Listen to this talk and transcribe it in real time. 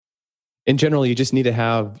In general, you just need to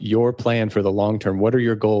have your plan for the long term. What are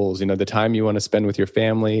your goals? The time you want to spend with your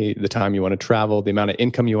family, the time you want to travel, the amount of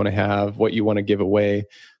income you want to have, what you want to give away.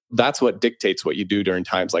 That's what dictates what you do during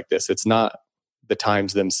times like this. It's not the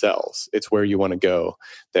times themselves. It's where you want to go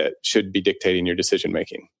that should be dictating your decision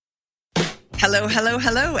making. Hello, hello,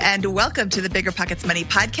 hello, and welcome to the Bigger Pockets Money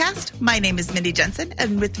podcast. My name is Mindy Jensen,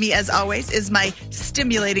 and with me, as always, is my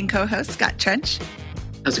stimulating co-host, Scott Trench.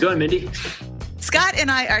 How's it going, Mindy? Scott and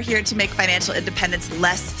I are here to make financial independence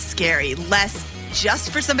less scary, less just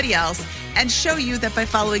for somebody else, and show you that by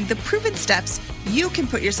following the proven steps, you can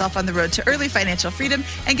put yourself on the road to early financial freedom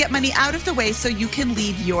and get money out of the way so you can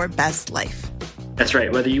lead your best life. That's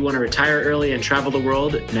right. Whether you want to retire early and travel the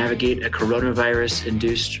world, navigate a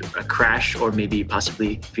coronavirus-induced crash, or maybe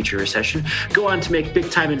possibly future recession, go on to make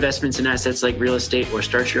big-time investments in assets like real estate or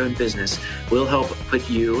start your own business, we'll help put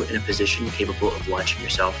you in a position capable of launching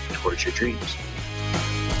yourself towards your dreams.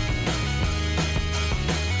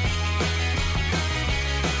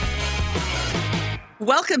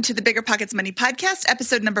 Welcome to the Bigger Pockets Money podcast,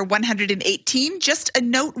 episode number 118. Just a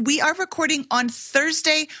note, we are recording on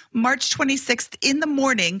Thursday, March 26th in the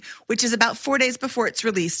morning, which is about 4 days before it's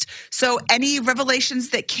released. So any revelations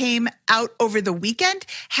that came out over the weekend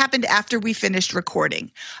happened after we finished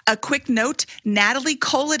recording. A quick note, Natalie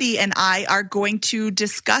Colody and I are going to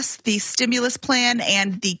discuss the stimulus plan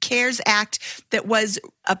and the CARES Act that was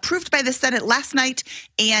approved by the Senate last night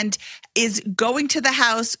and is going to the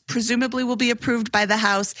House, presumably will be approved by the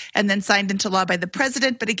House and then signed into law by the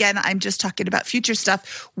president. But again, I'm just talking about future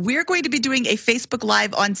stuff. We're going to be doing a Facebook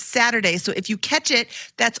Live on Saturday. So if you catch it,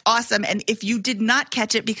 that's awesome. And if you did not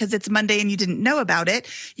catch it because it's Monday and you didn't know about it,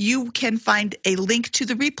 you can find a link to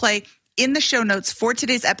the replay in the show notes for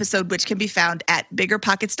today's episode, which can be found at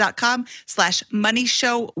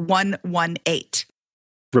biggerpockets.com/moneyshow118.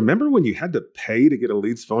 Remember when you had to pay to get a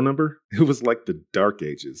lead's phone number? It was like the dark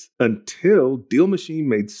ages until Deal Machine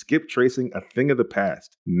made skip tracing a thing of the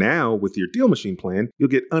past. Now, with your Deal Machine plan, you'll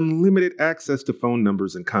get unlimited access to phone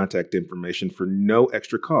numbers and contact information for no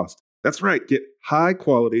extra cost. That's right, get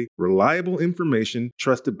high-quality, reliable information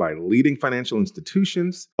trusted by leading financial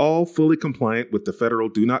institutions, all fully compliant with the federal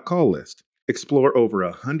Do Not Call list. Explore over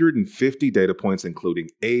 150 data points, including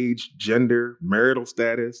age, gender, marital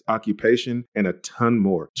status, occupation, and a ton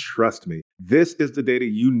more. Trust me, this is the data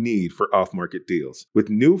you need for off-market deals. With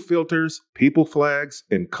new filters, people flags,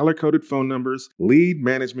 and color-coded phone numbers, lead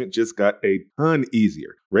management just got a ton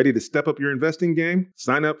easier. Ready to step up your investing game?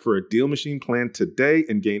 Sign up for a Deal Machine plan today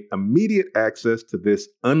and gain immediate access to this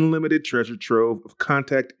unlimited treasure trove of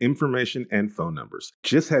contact information and phone numbers.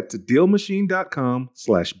 Just head to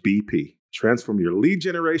DealMachine.com/BP. Transform your lead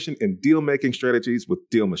generation and deal-making strategies with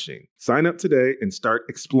Deal Machine. Sign up today and start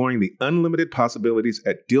exploring the unlimited possibilities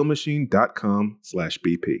at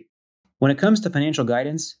DealMachine.com/BP. When it comes to financial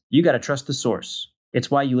guidance, you got to trust the source. It's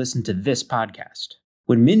why you listen to this podcast.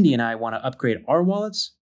 When Mindy and I want to upgrade our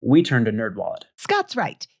wallets, we turn to NerdWallet. Scott's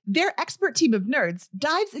right. Their expert team of nerds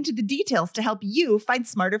dives into the details to help you find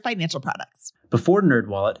smarter financial products. Before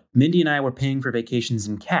NerdWallet, Mindy and I were paying for vacations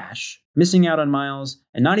in cash, missing out on miles,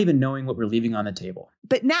 and not even knowing what we're leaving on the table.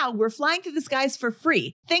 But now we're flying to the skies for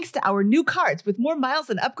free, thanks to our new cards with more miles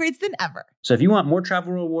and upgrades than ever. So if you want more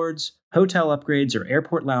travel rewards, hotel upgrades, or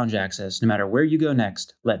airport lounge access, no matter where you go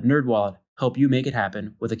next, let NerdWallet help you make it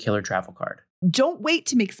happen with a killer travel card. Don't wait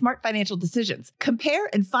to make smart financial decisions. Compare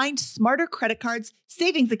and find smarter credit cards,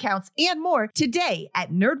 savings accounts, and more today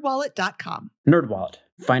at nerdwallet.com. NerdWallet.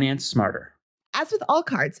 Finance smarter. As with all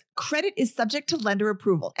cards, credit is subject to lender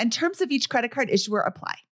approval, and terms of each credit card issuer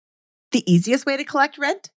apply. The easiest way to collect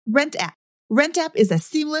rent? RentApp. RentApp is a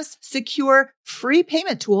seamless, secure, free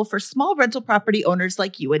payment tool for small rental property owners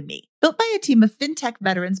like you and me. Built by a team of fintech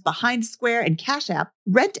veterans behind Square and Cash App,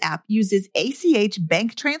 RentApp uses ACH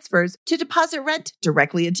bank transfers to deposit rent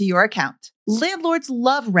directly into your account. Landlords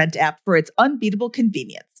love RentApp for its unbeatable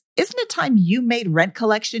convenience. Isn't it time you made rent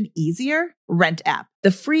collection easier? RentApp,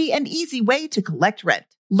 the free and easy way to collect rent.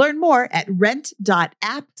 Learn more at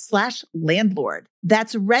rent.app/landlord.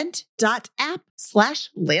 That's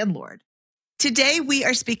rent.app/landlord. Today, we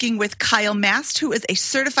are speaking with Kyle Mast, who is a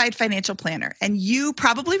certified financial planner. And you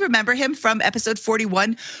probably remember him from episode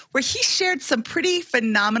 41, where he shared some pretty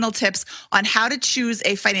phenomenal tips on how to choose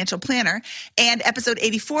a financial planner, and episode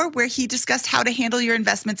 84, where he discussed how to handle your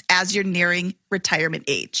investments as you're nearing retirement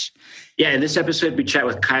age. Yeah, in this episode, we chat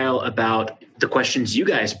with Kyle about the questions you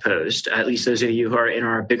guys posed, at least those of you who are in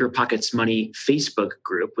our Bigger Pockets Money Facebook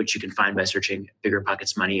group, which you can find by searching Bigger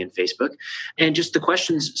Pockets Money in Facebook, and just the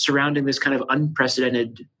questions surrounding this kind of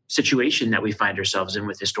unprecedented situation that we find ourselves in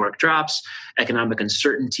with historic drops, economic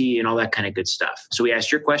uncertainty, and all that kind of good stuff. So we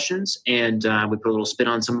asked your questions, and we put a little spin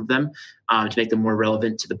on some of them to make them more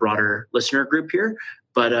relevant to the broader listener group here.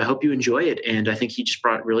 But I hope you enjoy it. And I think he just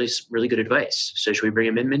brought really, really good advice. So should we bring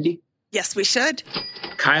him in, Mindy? Yes, we should.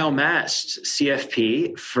 Kyle Mast,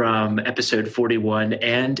 CFP from episode 41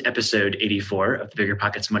 and episode 84 of the Bigger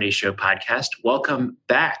Pockets Money Show podcast. Welcome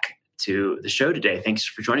back to the show today. Thanks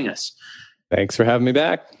for joining us. Thanks for having me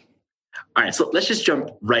back. All right, so let's just jump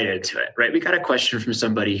right into it, right? We got a question from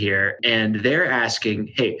somebody here, and they're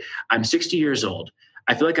asking, hey, I'm 60 years old.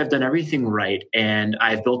 I feel like I've done everything right, and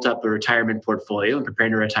I've built up a retirement portfolio and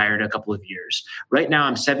preparing to retire in a couple of years. Right now,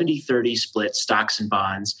 I'm 70-30 split stocks and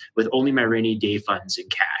bonds with only my rainy day funds in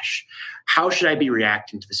cash. How should I be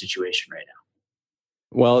reacting to the situation right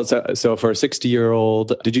now? Well, so for a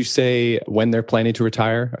 60-year-old, did you say when they're planning to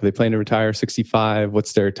retire? Are they planning to retire 65?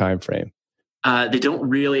 What's their time frame? They don't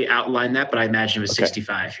really outline that, but I imagine it was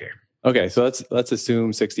 65 here. Okay, so let's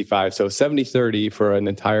assume 65. So 70-30 for an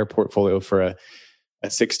entire portfolio for a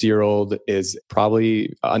 60-year-old is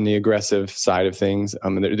probably on the aggressive side of things.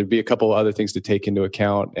 There'd be a couple other things to take into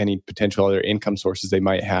account. Any potential other income sources they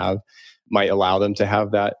might have might allow them to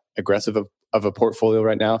have that aggressive of a portfolio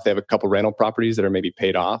right now. If they have a couple rental properties that are maybe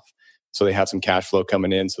paid off, so they have some cash flow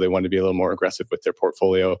coming in, so they want to be a little more aggressive with their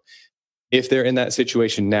portfolio. If they're in that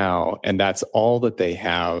situation now and that's all that they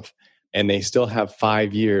have, and they still have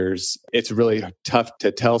 5 years, it's really tough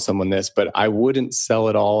to tell someone this, but I wouldn't sell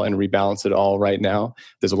it all and rebalance it all right now.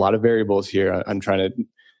 There's a lot of variables here. I'm trying to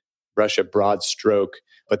brush a broad stroke,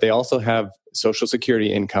 but they also have Social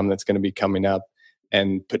Security income that's going to be coming up.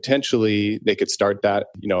 And potentially they could start that,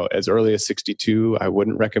 as early as 62. I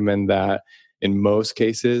wouldn't recommend that in most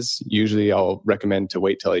cases. Usually I'll recommend to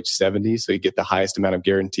wait till age 70 so you get the highest amount of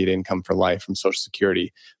guaranteed income for life from Social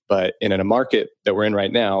Security. But in a market that we're in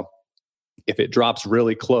right now, if it drops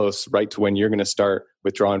really close right to when you're going to start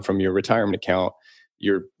withdrawing from your retirement account,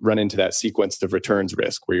 you're run into that sequence of returns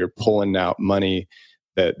risk where you're pulling out money.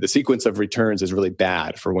 The sequence of returns is really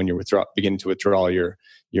bad for when you're beginning to withdraw your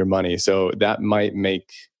money. So that might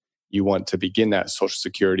make you want to begin that Social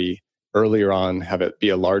Security earlier on, have it be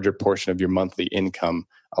a larger portion of your monthly income,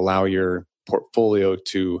 allow your portfolio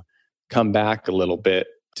to come back a little bit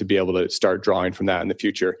to be able to start drawing from that in the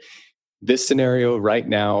future. This scenario right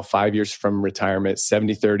now, 5 years from retirement,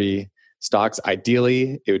 70-30 stocks.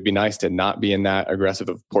 Ideally, it would be nice to not be in that aggressive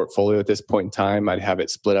of portfolio at this point in time. I'd have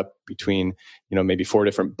it split up between, maybe 4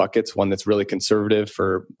 different buckets. One that's really conservative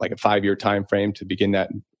for like a 5-year time frame to begin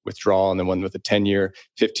that withdrawal, and then one with a 10-year,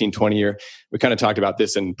 15, 20-year. We kind of talked about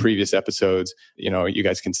this in previous episodes. You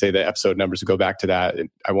guys can say the episode numbers to go back to that.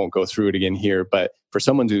 I won't go through it again here. But for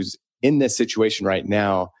someone who's in this situation right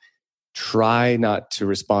now, try not to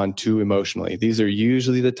respond too emotionally. These are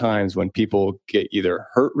usually the times when people get either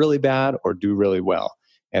hurt really bad or do really well.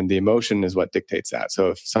 And the emotion is what dictates that. So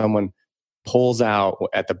if someone pulls out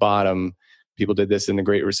at the bottom, people did this in the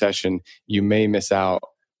Great Recession, you may miss out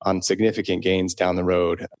on significant gains down the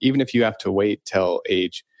road. Even if you have to wait till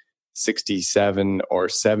age 67 or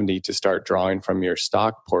 70 to start drawing from your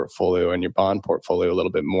stock portfolio and your bond portfolio a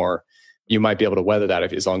little bit more, you might be able to weather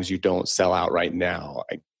that as long as you don't sell out right now.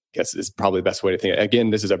 I guess is probably the best way to think. Again,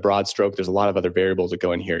 this is a broad stroke. There's a lot of other variables that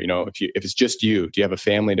go in here. If it's just you, do you have a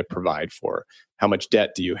family to provide for? How much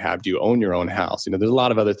debt do you have? Do you own your own house? There's a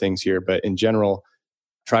lot of other things here, but in general,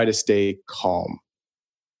 try to stay calm.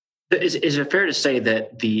 Is it fair to say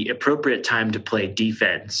that the appropriate time to play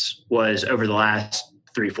defense was over the last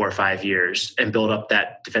 3, 4, 5 years and build up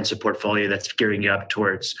that defensive portfolio that's gearing you up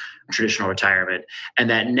towards traditional retirement? And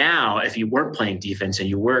that now, if you weren't playing defense and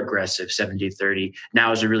you were aggressive 70-30,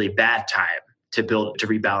 now is a really bad time to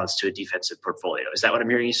rebalance to a defensive portfolio. Is that what I'm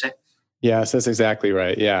hearing you say? Yes, that's exactly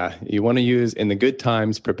right. Yeah. You want to use in the good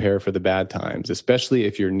times, prepare for the bad times, especially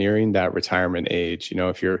if you're nearing that retirement age.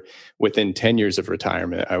 If you're within 10 years of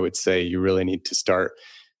retirement, I would say you really need to start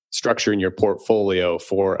structuring your portfolio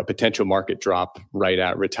for a potential market drop right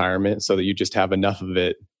at retirement so that you just have enough of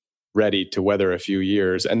it ready to weather a few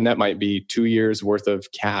years. And that might be 2 years worth of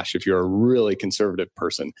cash if you're a really conservative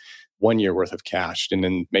person, 1 year worth of cash, and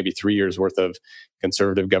then maybe 3 years worth of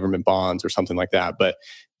conservative government bonds or something like that. But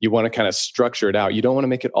you want to kind of structure it out. You don't want to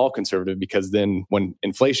make it all conservative, because then when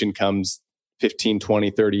inflation comes 15,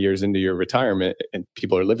 20, 30 years into your retirement and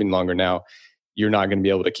people are living longer now, you're not going to be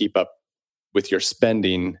able to keep up with your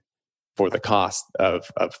spending for the cost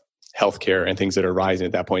of healthcare and things that are rising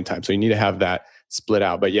at that point in time. So you need to have that split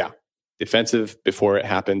out. But yeah, defensive before it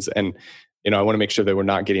happens. And, I want to make sure that we're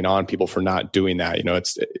not getting on people for not doing that.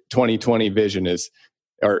 It's 2020 vision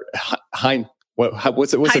or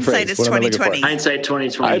What's the Hindsight phrase? is What am I looking 2020. for? Hindsight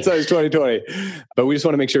 2020. Hindsight is 2020. But we just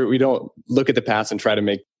want to make sure we don't look at the past and try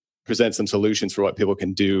to present some solutions for what people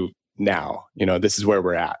can do now. This is where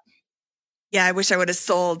we're at. Yeah, I wish I would have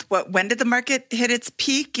sold. When did the market hit its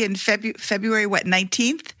peak? In February,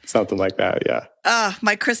 19th? Something like that, yeah.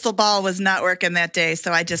 My crystal ball was not working that day,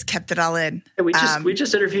 so I just kept it all in. We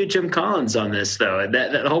just interviewed Jim Collins on this, though. And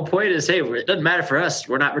that the whole point is, hey, it doesn't matter for us.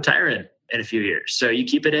 We're not retiring in a few years. So you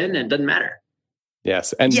keep it in and it doesn't matter.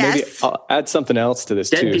 Yes. And maybe I'll add something else to this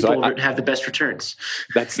Dead too. People have the best returns.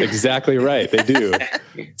 That's exactly right. They do.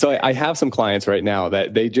 So I have some clients right now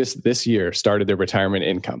that they just this year started their retirement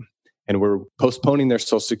income. And we're postponing their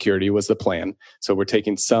Social Security was the plan. So we're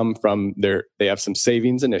taking some from they have some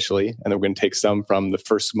savings initially, and then we're going to take some from the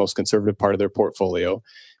first most conservative part of their portfolio,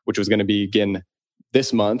 which was going to begin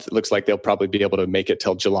this month. It looks like they'll probably be able to make it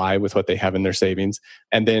till July with what they have in their savings,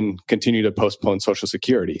 and then continue to postpone Social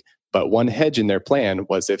Security. But one hedge in their plan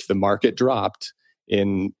was if the market dropped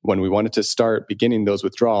when we wanted to start beginning those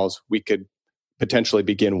withdrawals, we could potentially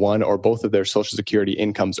begin one or both of their Social Security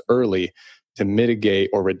incomes early to mitigate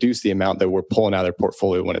or reduce the amount that we're pulling out of their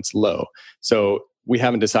portfolio when it's low. So we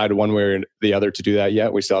haven't decided one way or the other to do that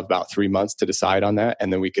yet. We still have about 3 months to decide on that.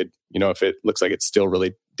 And then we could, if it looks like it's still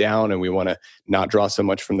really down and we want to not draw so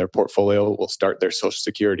much from their portfolio, we'll start their Social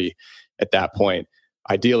Security at that point.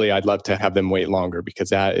 Ideally, I'd love to have them wait longer because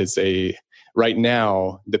that is right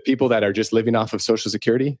now, the people that are just living off of Social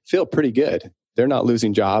Security feel pretty good. They're not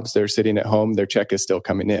losing jobs. They're sitting at home. Their check is still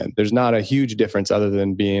coming in. There's not a huge difference other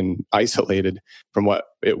than being isolated from what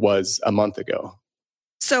it was a month ago.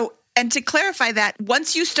 So, and to clarify that,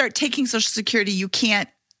 once you start taking Social Security, you can't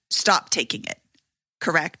stop taking it,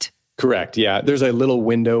 correct? Correct. Yeah. There's a little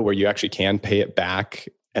window where you actually can pay it back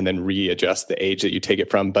and then readjust the age that you take it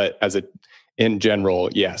from. But in general,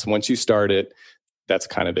 yes, once you start it, that's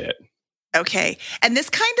kind of it. Okay. And this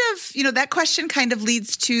kind of, that question kind of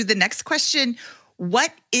leads to the next question.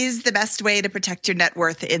 What is the best way to protect your net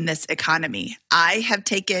worth in this economy? I have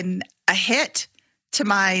taken a hit to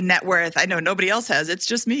my net worth. I know nobody else has. It's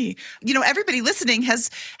just me. Everybody listening has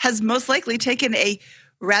most likely taken a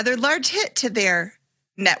rather large hit to their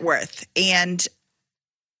net worth. And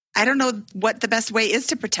I don't know what the best way is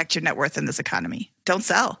to protect your net worth in this economy. Don't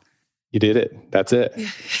sell. You did it. That's it.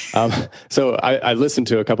 So I listened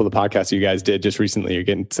to a couple of the podcasts you guys did just recently. You're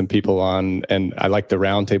getting some people on, and I like the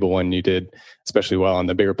roundtable one you did especially well on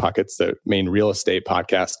the Bigger Pockets, the main real estate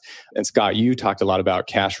podcast. And Scott, you talked a lot about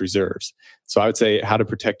cash reserves. So I would say how to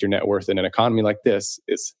protect your net worth in an economy like this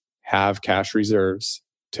is have cash reserves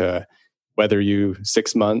to weather you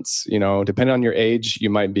 6 months, depending on your age, you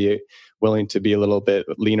might be willing to be a little bit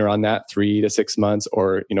leaner on that, 3 to 6 months,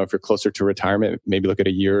 or, if you're closer to retirement, maybe look at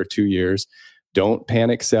a year or 2 years. Don't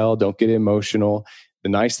panic sell. Don't get emotional. The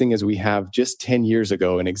nice thing is we have just 10 years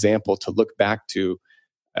ago, an example to look back to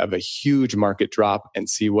of a huge market drop and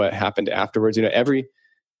see what happened afterwards.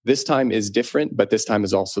 This time is different, but this time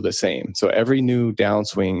is also the same. So every new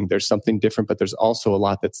downswing, there's something different, but there's also a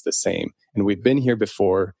lot that's the same. And we've been here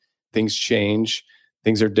before. Things change.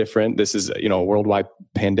 Things are different. This is, a worldwide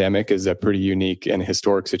pandemic is a pretty unique and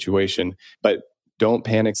historic situation, but don't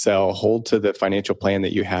panic sell. Hold to the financial plan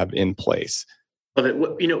that you have in place. Love it.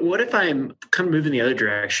 What if I'm kind of moving the other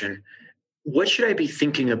direction? What should I be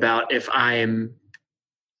thinking about if I'm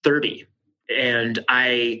 30 and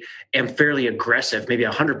I am fairly aggressive, maybe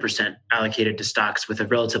 100% allocated to stocks with a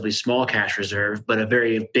relatively small cash reserve, but a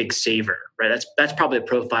very big saver, right? That's probably a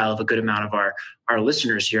profile of a good amount of our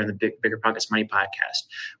listeners here on the Bigger Pockets Money podcast.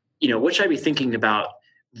 What should I be thinking about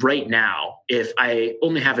right now if I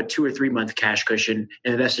only have a 2 or 3 month cash cushion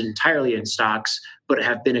and invested entirely in stocks, but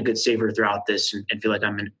have been a good saver throughout this and feel like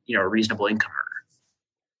I'm a reasonable income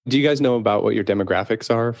earner? Do you guys know about what your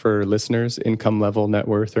demographics are for listeners, income level, net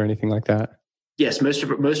worth, or anything like that? Yes, most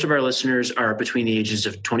of our listeners are between the ages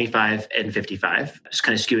of 25 and 55, just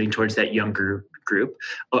kind of skewing towards that younger group.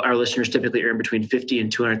 Our listeners typically earn between $50,000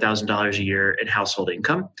 and $200,000 a year in household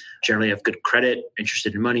income, generally have good credit,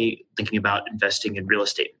 interested in money, thinking about investing in real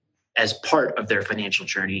estate as part of their financial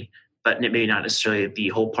journey, but maybe not necessarily the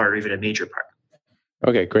whole part or even a major part.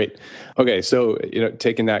 Okay, great. Okay, so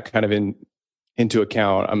taking that kind of into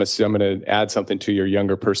account, I'm going to add something to your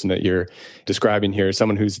younger person that you're describing here,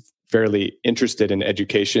 someone who's fairly interested in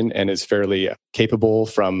education and is fairly capable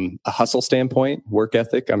from a hustle standpoint, work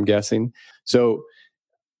ethic, I'm guessing. So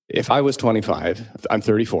if I was 25, I'm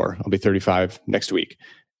 34, I'll be 35 next week.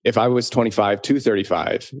 If I was 25 to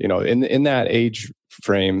 35, in that age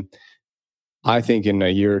frame, I think in a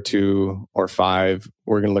year or 2 or 5,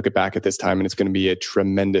 we're going to look back at this time and it's going to be a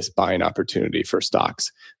tremendous buying opportunity for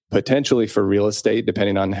stocks. Potentially for real estate,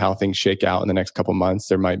 depending on how things shake out in the next couple of months,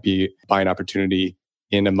 there might be buying opportunity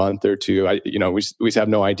in a month or 2. We have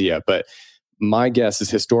no idea. But my guess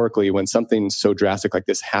is historically, when something so drastic like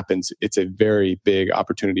this happens, it's a very big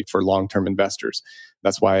opportunity for long-term investors.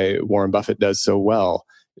 That's why Warren Buffett does so well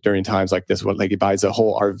during times like this. Like he buys a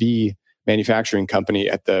whole RV manufacturing company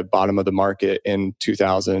at the bottom of the market in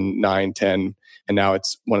 2009, 10, and now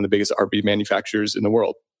it's one of the biggest RV manufacturers in the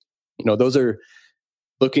world. Those are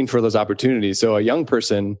looking for those opportunities. So a young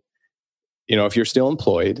person, if you're still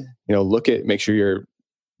employed, make sure you're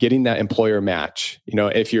getting that employer match.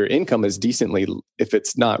 If your income is if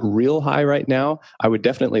it's not real high right now, I would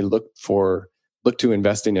definitely look to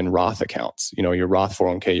investing in Roth accounts, your Roth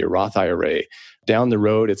 401k, your Roth IRA. Down the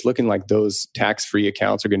road, it's looking like those tax-free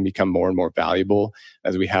accounts are going to become more and more valuable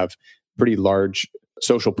as we have pretty large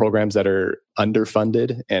social programs that are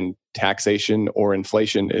underfunded, and taxation or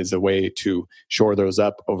inflation is a way to shore those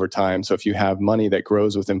up over time. So if you have money that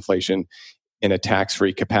grows with inflation in a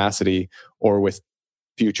tax-free capacity or with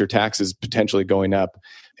future taxes potentially going up,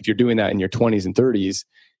 if you're doing that in your 20s and 30s,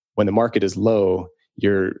 when the market is low,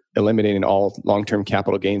 you're eliminating all long-term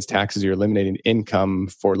capital gains taxes. You're eliminating income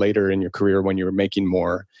for later in your career when you're making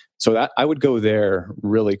more. So that I would go there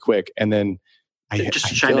really quick. And then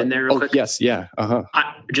just chime in there real quick. Yes. Yeah.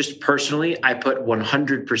 Just personally, I put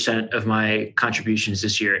 100% of my contributions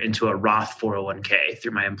this year into a Roth 401k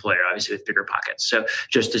through my employer, obviously with bigger pockets. So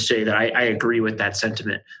just to say that I agree with that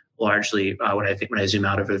sentiment largely when I zoom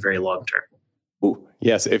out over the very long term. Ooh,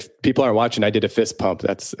 yes. If people aren't watching, I did a fist pump.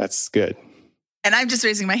 That's good. And I'm just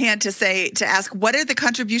raising my hand to ask, what are the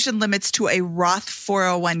contribution limits to a Roth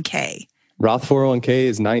 401k? Roth 401k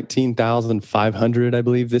is $19,500, I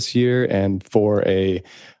believe, this year. And for a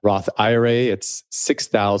Roth IRA, it's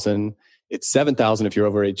 $6,000. It's $7,000 if you're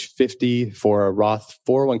over age 50. For a Roth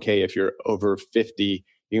 401k, if you're over 50,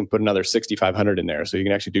 you can put another $6,500 in there. So you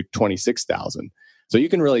can actually do $26,000. So you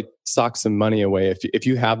can really sock some money away if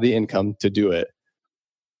you have the income to do it.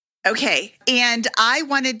 Okay. And I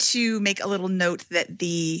wanted to make a little note that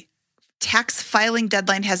the tax filing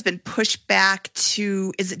deadline has been pushed back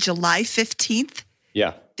to, is it July 15th?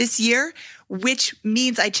 Yeah. This year, which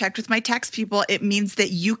means, I checked with my tax people, it means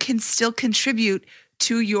that you can still contribute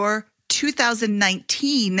to your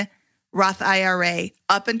 2019 Roth IRA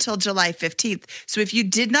up until July 15th. So if you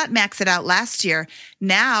did not max it out last year,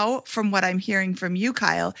 now, from what I'm hearing from you,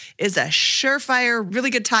 Kyle, is a surefire,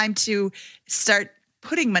 really good time to start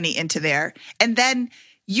putting money into there. And then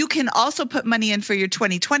you can also put money in for your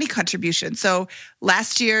 2020 contribution. So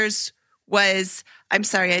last year's was, I'm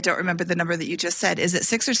sorry, I don't remember the number that you just said. Is it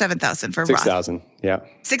 6,000 or 7,000 for Roth? 6,000, yeah.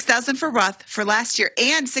 6,000 for Roth for last year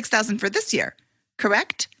and 6,000 for this year,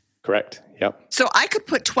 correct? Correct, yep. So I could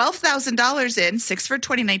put $12,000 in, 6 for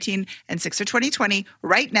 2019 and 6 for 2020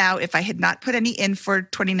 right now if I had not put any in for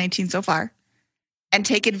 2019 so far, and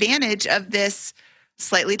take advantage of this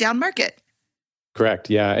slightly down market. Correct.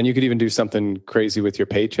 Yeah. And you could even do something crazy with your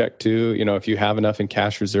paycheck too. If you have enough in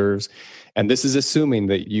cash reserves, and this is assuming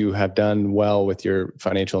that you have done well with your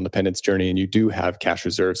financial independence journey and you do have cash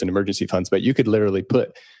reserves and emergency funds, but you could literally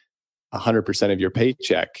put 100% of your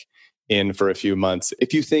paycheck in for a few months.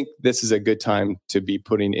 If you think this is a good time to be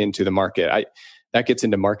putting into the market, that gets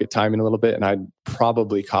into market timing a little bit. And I'd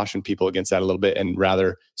probably caution people against that a little bit and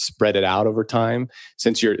rather spread it out over time.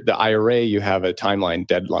 Since the IRA, you have a timeline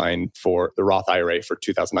deadline for the Roth IRA for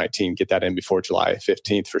 2019. Get that in before July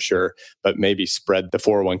 15th for sure, but maybe spread the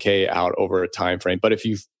 401k out over a time frame. But if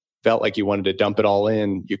you felt like you wanted to dump it all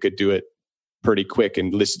in, you could do it pretty quick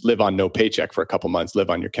and live on no paycheck for a couple months, live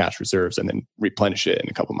on your cash reserves, and then replenish it in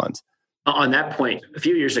a couple months. On that point, a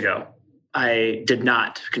few years ago, I did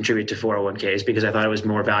not contribute to 401ks because I thought it was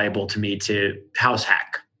more valuable to me to house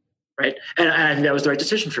hack, right? And I think that was the right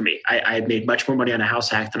decision for me. I had made much more money on a house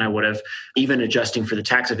hack than I would have, even adjusting for the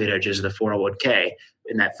tax advantages of the 401k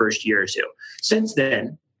in that first year or two. Since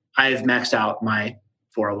then, I've maxed out my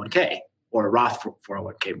 401k, or Roth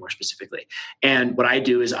 401k more specifically. And what I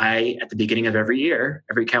do is at the beginning of every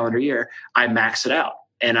calendar year, I max it out.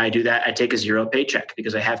 And I do that. I take a zero paycheck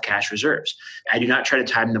because I have cash reserves. I do not try to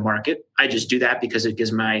time the market. I just do that because it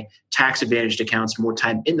gives my tax advantaged accounts more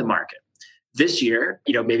time in the market. This year,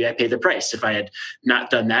 maybe I pay the price. If I had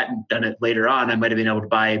not done that and done it later on, I might have been able to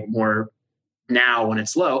buy more now when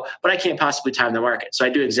it's low, but I can't possibly time the market. So I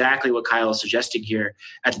do exactly what Kyle is suggesting here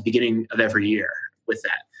at the beginning of every year with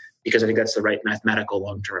that, because I think that's the right mathematical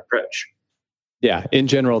long-term approach. Yeah, in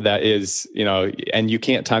general, that is, and you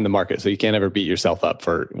can't time the market. So you can't ever beat yourself up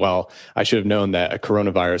for, well, I should have known that a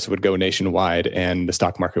coronavirus would go nationwide and the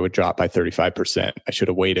stock market would drop by 35%. I should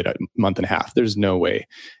have waited a month and a half. There's no way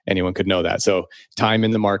anyone could know that. So time in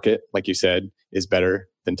the market, like you said, is better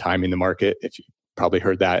than timing the market. If you probably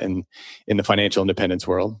heard that in the financial independence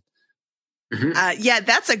world. Mm-hmm. Yeah,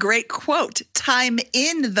 that's a great quote. Time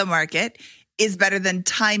in the market is better than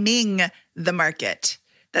timing the market.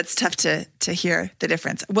 That's tough to hear the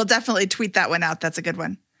difference. We'll definitely tweet that one out. That's a good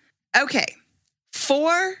one. Okay.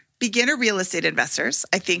 For beginner real estate investors,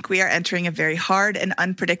 I think we are entering a very hard and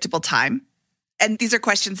unpredictable time. And these are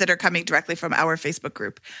questions that are coming directly from our Facebook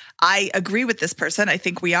group. I agree with this person. I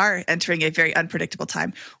think we are entering a very unpredictable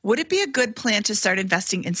time. Would it be a good plan to start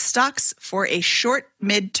investing in stocks for a short,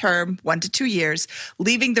 mid-term, 1 to 2 years,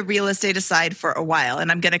 leaving the real estate aside for a while?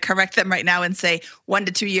 And I'm going to correct them right now and say 1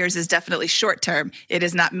 to 2 years is definitely short-term. It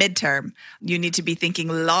is not mid-term. You need to be thinking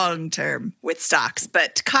long-term with stocks.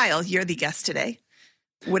 But Kyle, you're the guest today.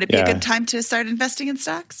 Would it be a good time to start investing in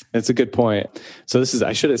stocks? That's a good point. So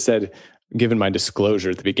I should have said, given my disclosure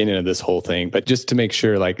at the beginning of this whole thing, but just to make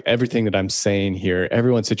sure, like everything that I'm saying here,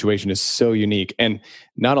 everyone's situation is so unique. And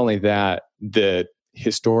not only that, the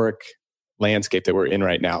historic landscape that we're in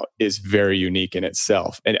right now is very unique in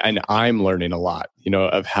itself. And I'm learning a lot,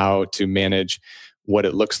 of how to manage what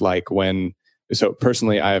it looks like so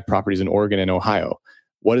personally, I have properties in Oregon and Ohio.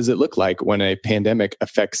 What does it look like when a pandemic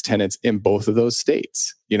affects tenants in both of those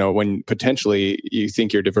states? When potentially you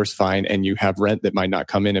think you're diversifying and you have rent that might not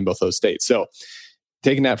come in both those states. So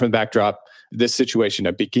taking that from the backdrop, this situation,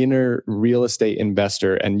 a beginner real estate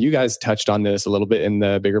investor, and you guys touched on this a little bit in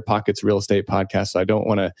the Bigger Pockets Real Estate podcast, so I don't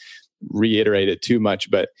want to reiterate it too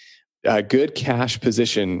much, but a good cash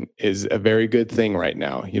position is a very good thing right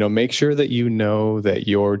now. Make sure that you know that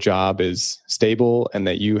your job is stable and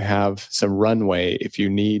that you have some runway if you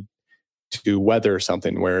need to weather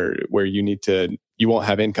something where you won't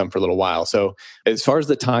have income for a little while. So as far as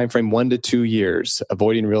the time frame, 1 to 2 years,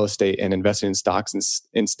 avoiding real estate and investing in stocks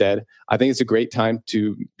instead, I think it's a great time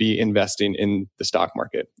to be investing in the stock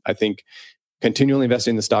market. I think continually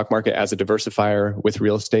investing in the stock market as a diversifier with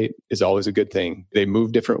real estate is always a good thing. They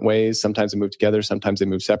move different ways. Sometimes they move together. Sometimes they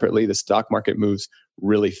move separately. The stock market moves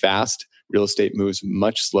really fast. Real estate moves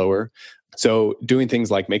much slower. So doing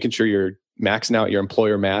things like making sure you're maxing out your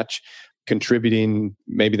employer match, contributing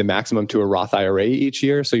maybe the maximum to a Roth IRA each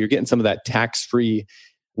year. So you're getting some of that tax-free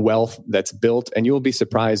wealth that's built. And you will be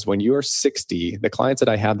surprised when you're 60, the clients that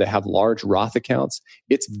I have that have large Roth accounts,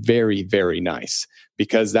 it's very, very nice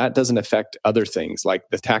because that doesn't affect other things like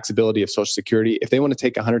the taxability of Social Security. If they want to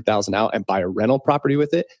take $100,000 out and buy a rental property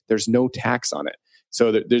with it, there's no tax on it.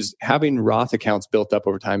 So there's having Roth accounts built up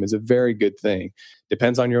over time is a very good thing.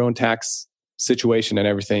 Depends on your own tax situation and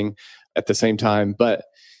everything at the same time. But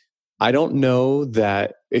I don't know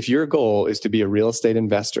that if your goal is to be a real estate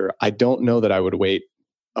investor, I don't know that I would wait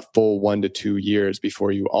a full 1 to 2 years before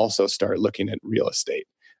you also start looking at real estate.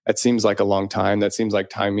 That seems like a long time. That seems like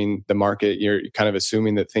timing the market. You're kind of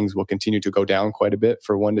assuming that things will continue to go down quite a bit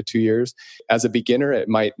for 1 to 2 years. As a beginner, it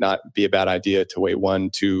might not be a bad idea to wait 1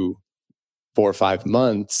 to 4 or 5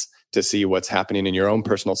 months to see what's happening in your own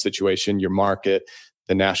personal situation, your market,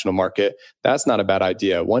 the national market. That's not a bad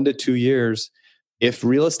idea. 1 to 2 years, if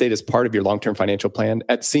real estate is part of your long-term financial plan,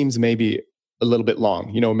 it seems maybe a little bit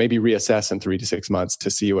long, maybe reassess in 3 to 6 months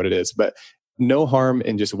to see what it is, but no harm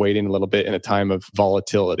in just waiting a little bit in a time of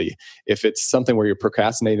volatility. If it's something where you're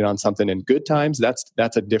procrastinating on something in good times,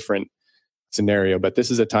 that's a different scenario, but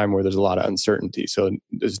this is a time where there's a lot of uncertainty. So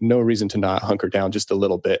there's no reason to not hunker down just a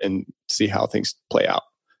little bit and see how things play out.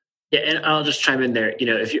 Yeah, and I'll just chime in there.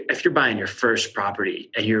 If you're buying your first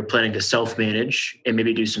property and you're planning to self-manage and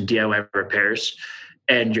maybe do some DIY repairs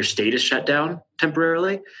and your state is shut down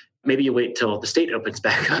temporarily, maybe you wait till the state opens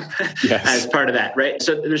back up as part of that, right?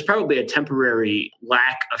 So there's probably a temporary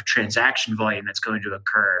lack of transaction volume that's going to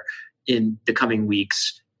occur in the coming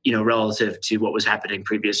weeks, relative to what was happening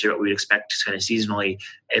previously, what we'd expect kind of seasonally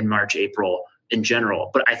in March, April in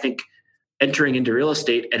general. But I think entering into real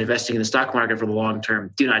estate and investing in the stock market for the long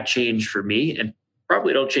term do not change for me and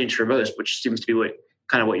probably don't change for most, which seems to be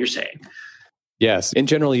what you're saying. Yes. In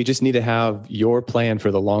general, you just need to have your plan for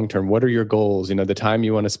the long term. What are your goals? The time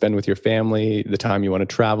you want to spend with your family, the time you want to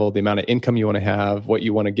travel, the amount of income you want to have, what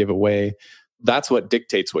you want to give away. That's what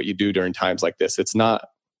dictates what you do during times like this. It's not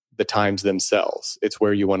the times themselves. It's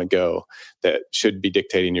where you want to go that should be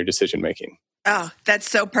dictating your decision making. Oh, that's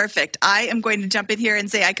so perfect. I am going to jump in here and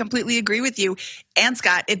say I completely agree with you. And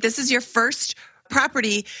Scott, if this is your first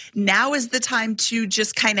property, now is the time to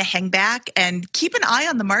just kind of hang back and keep an eye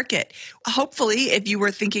on the market. Hopefully, if you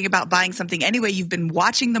were thinking about buying something anyway, you've been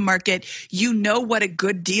watching the market, you know what a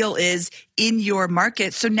good deal is in your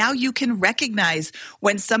market. So now you can recognize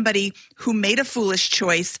when somebody who made a foolish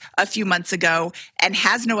choice a few months ago and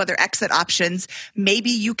has no other exit options,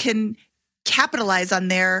 maybe you can capitalize on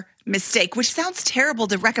their mistake, which sounds terrible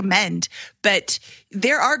to recommend, but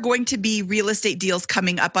there are going to be real estate deals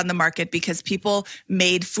coming up on the market because people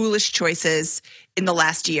made foolish choices in the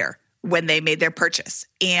last year when they made their purchase.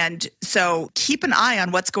 And so keep an eye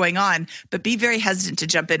on what's going on, but be very hesitant to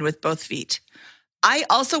jump in with both feet. I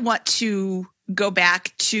also want to go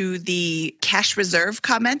back to the cash reserve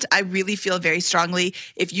comment. I really feel very strongly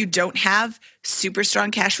if you don't have super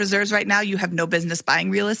strong cash reserves right now, you have no business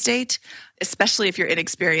buying real estate, especially if you're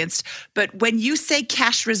inexperienced. But when you say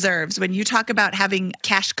cash reserves, when you talk about having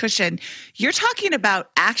cash cushion, you're talking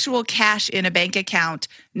about actual cash in a bank account,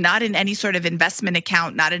 not in any sort of investment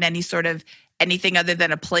account, not in any sort of anything other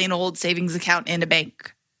than a plain old savings account in a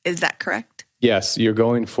bank. Is that correct? Yes, you're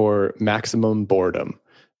going for maximum boredom.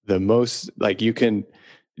 The most, like, you can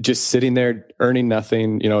just sitting there earning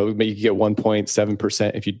nothing, you can get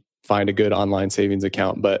 1.7% if you find a good online savings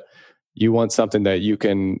account, but you want something that you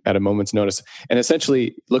can at a moment's notice and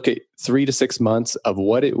essentially look at 3 to 6 months of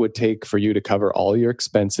what it would take for you to cover all your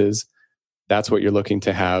expenses. That's what you're looking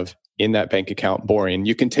to have in that bank account. Boring.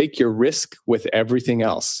 You can take your risk with everything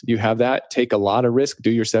else. You have that, take a lot of risk, do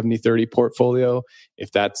your 70-30 portfolio.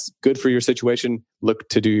 If that's good for your situation, look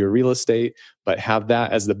to do your real estate, but have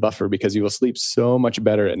that as the buffer because you will sleep so much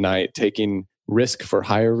better at night taking risk for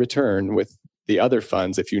higher return with the other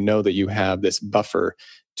funds if you know that you have this buffer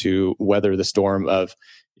to weather the storm of,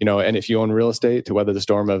 and if you own real estate, to weather the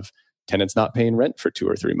storm of tenants not paying rent for 2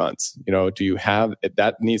 or 3 months. Do you have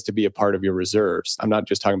that? Needs to be a part of your reserves. I'm not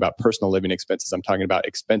just talking about personal living expenses. I'm talking about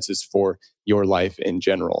expenses for your life in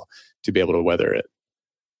general to be able to weather it.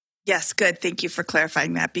 Yes, good. Thank you for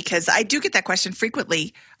clarifying that because I do get that question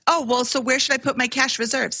frequently. Oh, well, so where should I put my cash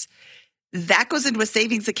reserves? That goes into a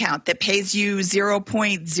savings account that pays you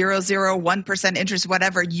 0.001% interest,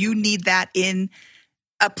 whatever. You need that in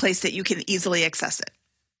a place that you can easily access it.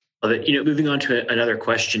 Well, moving on to another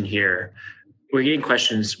question here. We're getting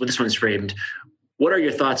questions, this one's framed. What are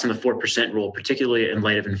your thoughts on the 4% rule, particularly in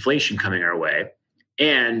light of inflation coming our way?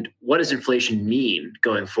 And what does inflation mean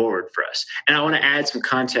going forward for us? And I want to add some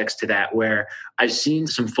context to that where I've seen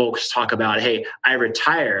some folks talk about, hey, I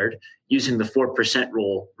retired using the 4%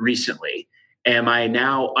 rule recently. Am I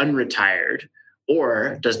now unretired?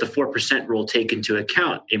 Or does the 4% rule take into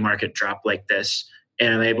account a market drop like this?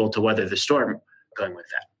 And I'm able to weather the storm going with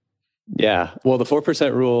that? Yeah. Well, the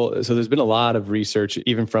 4% rule, so there's been a lot of research,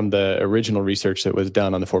 even from the original research that was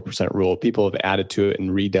done on the 4% rule. People have added to it and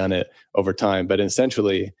redone it over time. But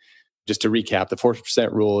essentially, just to recap, the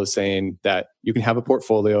 4% rule is saying that you can have a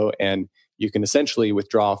portfolio and you can essentially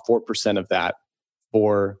withdraw 4% of that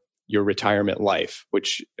for your retirement life,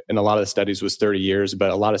 which in a lot of the studies was 30 years, but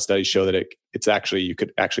a lot of studies show that it's actually, you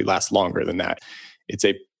could actually last longer than that. It's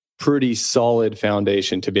a pretty solid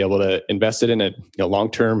foundation to be able to invest it in a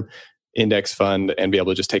long-term index fund and be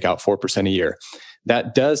able to just take out 4% a year.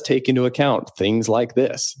 That does take into account things like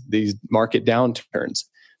these market downturns.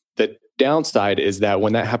 The downside is that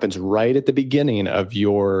when that happens right at the beginning of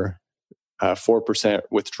your 4%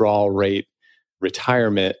 withdrawal rate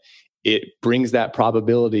retirement, it brings that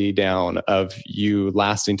probability down of you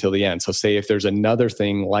lasting till the end. So say if there's another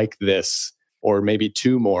thing like this, or maybe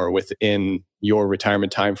 2 more within your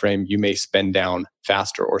retirement timeframe, you may spend down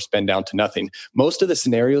faster or spend down to nothing. Most of the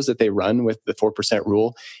scenarios that they run with the 4%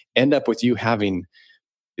 rule end up with you having,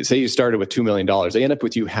 say you started with $2 million, they end up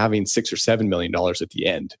with you having $6 or $7 million at the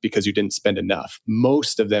end because you didn't spend enough.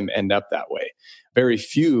 Most of them end up that way. Very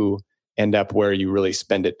few end up where you really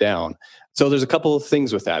spend it down. So there's a couple of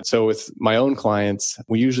things with that. So with my own clients,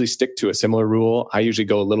 we usually stick to a similar rule. I usually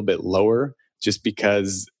go a little bit lower just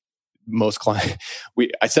because most clients,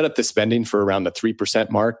 I set up the spending for around the 3%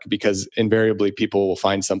 mark because invariably people will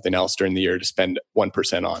find something else during the year to spend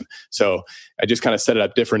 1% on. So I just kind of set it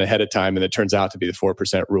up different ahead of time and it turns out to be the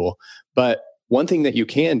 4% rule. But one thing that you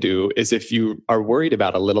can do is if you are worried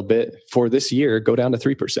about a little bit for this year, go down to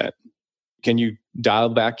 3%. Can you dial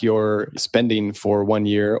back your spending for 1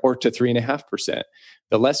 year or to 3.5%?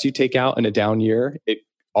 The less you take out in a down year, it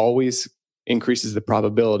always increases the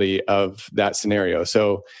probability of that scenario.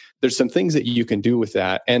 So there's some things that you can do with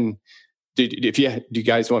that. And do you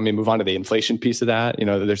guys want me to move on to the inflation piece of that?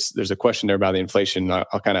 There's a question there about the inflation. I'll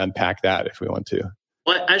kind of unpack that if we want to.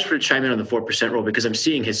 Well, I just want to chime in on the 4% rule because I'm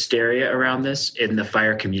seeing hysteria around this in the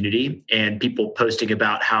FIRE community and people posting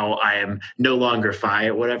about how I am no longer FI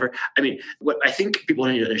or whatever. I mean, what I think people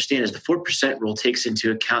need to understand is the 4% rule takes into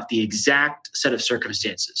account the exact set of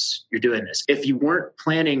circumstances you're doing this. If you weren't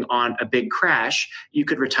planning on a big crash, you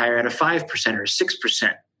could retire at a 5% or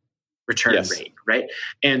 6% return rate, right?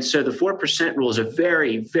 And so the 4% rule is a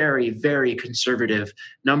very, very, very conservative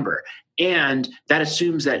number. And that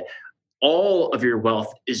assumes that all of your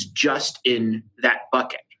wealth is just in that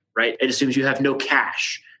bucket, right? It assumes you have no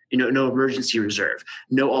cash, no emergency reserve,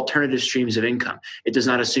 no alternative streams of income. It does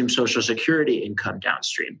not assume Social Security income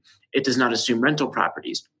downstream. It does not assume rental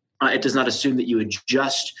properties. It does not assume that you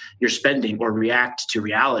adjust your spending or react to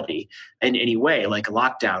reality in any way, like a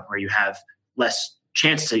lockdown where you have less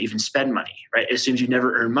chance to even spend money, right? It assumes you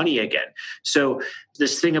never earn money again. So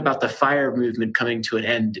this thing about the FIRE movement coming to an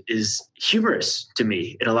end is humorous to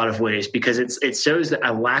me in a lot of ways because it shows that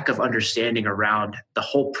a lack of understanding around the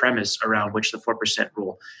whole premise around which the 4%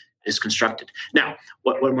 rule is constructed. Now,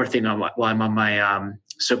 one more thing while I'm on my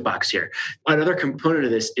soapbox here. Another component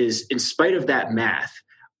of this is, in spite of that math,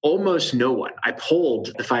 almost no one, I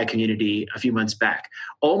polled the FI community a few months back,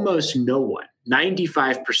 almost no one,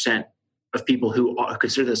 95% of people who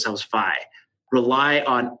consider themselves FI rely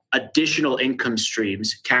on additional income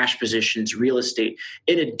streams, cash positions, real estate,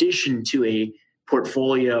 in addition to a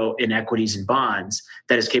portfolio in equities and bonds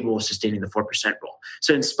that is capable of sustaining the 4% rule.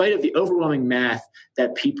 So in spite of the overwhelming math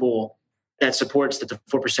that supports that the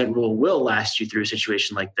 4% rule will last you through a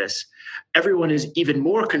situation like this, everyone is even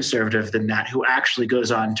more conservative than that who actually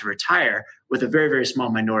goes on to retire, with a very, very small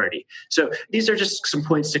minority. So these are just some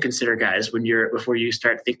points to consider, guys, before you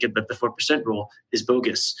start thinking that the 4% rule is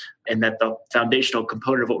bogus and that the foundational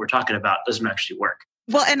component of what we're talking about doesn't actually work.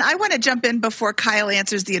 Well, and I want to jump in before Kyle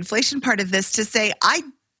answers the inflation part of this to say I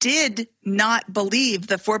did not believe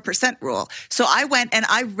the 4% rule. So I went and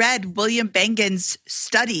I read William Bengen's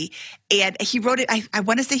study, and he wrote it. I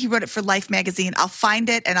want to say he wrote it for Life magazine. I'll find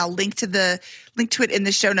it and I'll link to it in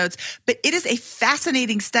the show notes. But it is a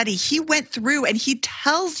fascinating study. He went through and he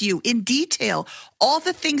tells you in detail all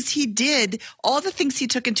the things he did, all the things he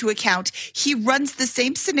took into account. He runs the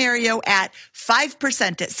same scenario at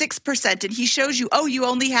 5%, at 6%, and he shows you, you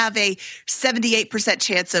only have a 78%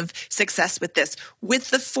 chance of success with this. With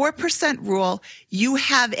the 4% rule, you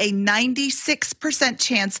have a 96%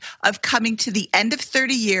 chance of coming to the end of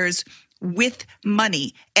 30 years with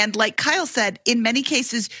money. And like Kyle said, in many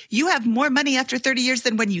cases, you have more money after 30 years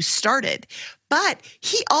than when you started. But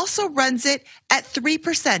he also runs it at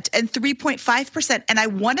 3% and 3.5%. And I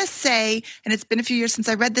want to say, and it's been a few years since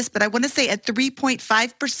I read this, but I want to say at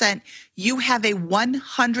 3.5%, you have a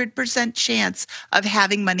 100% chance of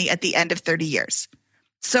having money at the end of 30 years.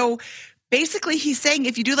 So basically, he's saying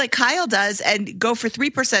if you do like Kyle does and go for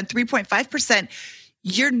 3%, 3.5%,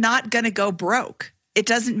 you're not going to go broke. It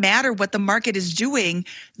doesn't matter what the market is doing.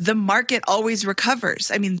 The market always recovers.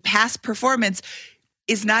 I mean, past performance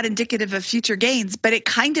is not indicative of future gains, but it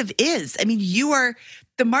kind of is. I mean,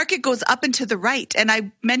 the market goes up and to the right. And I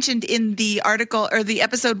mentioned in the article or the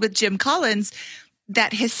episode with Jim Collins,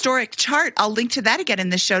 that historic chart, I'll link to that again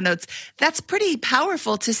in the show notes. That's pretty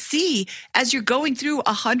powerful to see as you're going through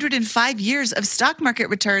 105 years of stock market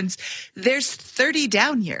returns. There's 30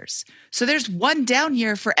 down years. So there's one down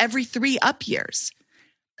year for every 3 up years.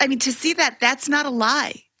 I mean, to see that, that's not a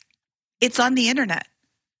lie. It's on the internet.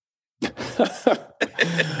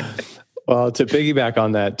 Well, to piggyback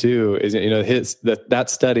on that too, is that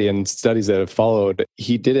study and studies that have followed,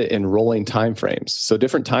 he did it in rolling timeframes. So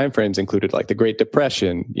different timeframes included like the Great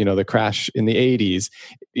Depression, the crash in the 80s,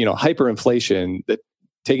 hyperinflation,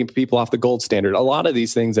 taking people off the gold standard. A lot of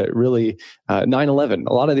these things that really 9/11,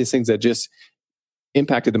 a lot of these things that just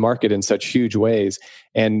impacted the market in such huge ways.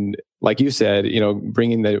 And like you said,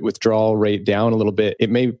 bringing the withdrawal rate down a little bit, it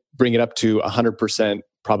may bring it up to 100%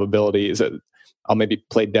 probability. I'll maybe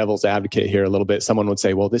play devil's advocate here a little bit. Someone would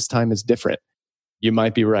say, well, this time is different. You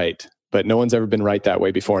might be right, but no one's ever been right that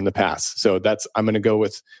way before in the past. So I'm going to go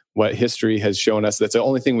with what history has shown us. That's the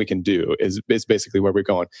only thing we can do is basically where we're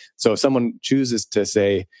going. So if someone chooses to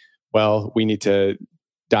say, well, we need to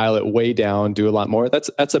dial it way down, do a lot more, that's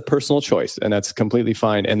a personal choice, and that's completely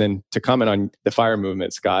fine. And then to comment on the FIRE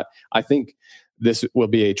movement, Scott, I think this will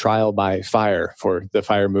be a trial by fire for the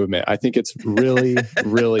FIRE movement. I think it's really,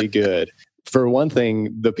 really good. For one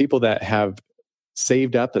thing, the people that have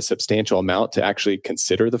saved up a substantial amount to actually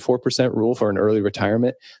consider the 4% rule for an early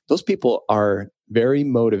retirement, those people are very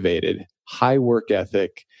motivated, high work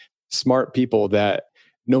ethic, smart people that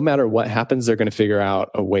no matter what happens, they're going to figure out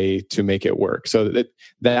a way to make it work. So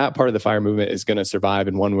that part of the FIRE movement is going to survive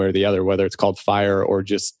in one way or the other, whether it's called FIRE or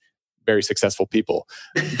just very successful people.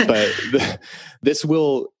 But this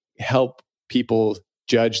will help people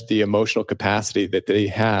judge the emotional capacity that they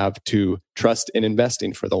have to trust in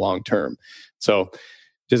investing for the long term. So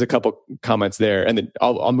just a couple comments there. And then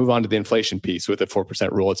I'll move on to the inflation piece with the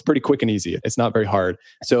 4% rule. It's pretty quick and easy. It's not very hard.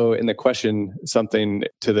 So in the question, something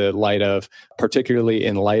to the light of, particularly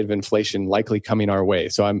in light of inflation likely coming our way.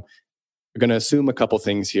 So I'm going to assume a couple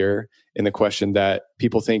things here in the question, that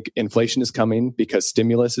people think inflation is coming because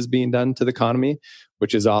stimulus is being done to the economy,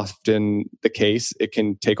 which is often the case. It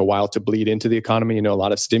can take a while to bleed into the economy. A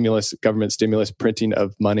lot of stimulus, government stimulus, printing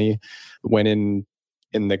of money went in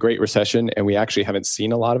the Great Recession, and we actually haven't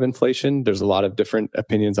seen a lot of inflation. There's a lot of different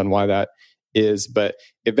opinions on why that is, but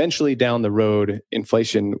eventually down the road,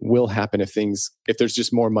 inflation will happen if there's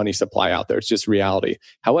just more money supply out there. It's just reality.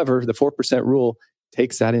 However, the 4% rule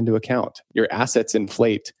takes that into account. Your assets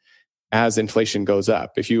inflate as inflation goes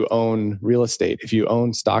up. If you own real estate, if you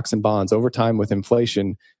own stocks and bonds, over time with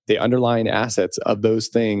inflation, the underlying assets of those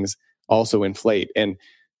things also inflate. And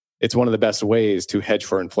it's one of the best ways to hedge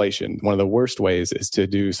for inflation. One of the worst ways is to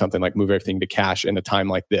do something like move everything to cash in a time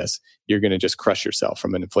like this. You're going to just crush yourself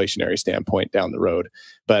from an inflationary standpoint down the road.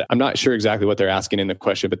 But I'm not sure exactly what they're asking in the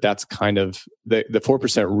question, but that's kind of the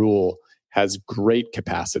 4% rule has great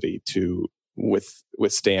capacity to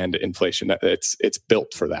withstand inflation. It's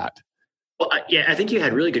built for that. Well, I think you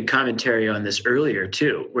had really good commentary on this earlier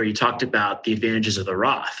too, where you talked about the advantages of the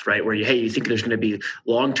Roth, right? Where you think there's going to be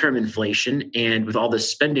long-term inflation, and with all this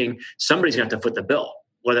spending, somebody's going to have to foot the bill,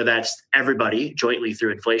 whether that's everybody jointly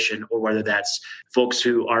through inflation, or whether that's folks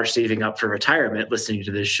who are saving up for retirement, listening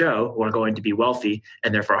to this show, who are going to be wealthy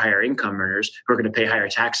and therefore higher income earners who are going to pay higher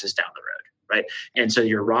taxes down the road. Right. And so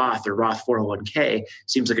your Roth or Roth 401k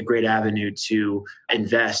seems like a great avenue to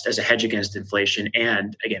invest as a hedge against inflation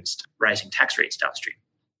and against rising tax rates downstream.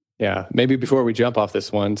 Yeah. Maybe before we jump off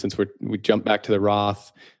this one, since we jump back to the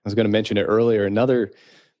Roth, I was going to mention it earlier. Another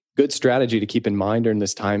good strategy to keep in mind during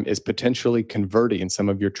this time is potentially converting some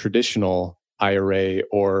of your traditional IRA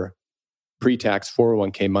or pre-tax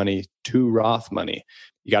 401k money to Roth money.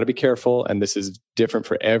 You got to be careful. And this is different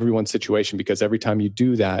for everyone's situation, because every time you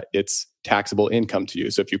do that, it's taxable income to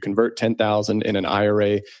you. So if you convert $10,000 in an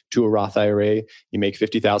IRA to a Roth IRA, you make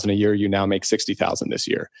 $50,000 a year, you now make $60,000 this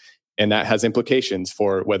year. And that has implications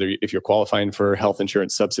for if you're qualifying for health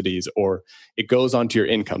insurance subsidies, or it goes onto your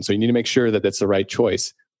income. So you need to make sure that that's the right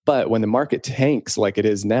choice. But when the market tanks like it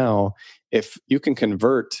is now, if you can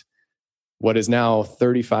convert what is now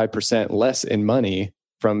 35% less in money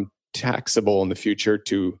from taxable in the future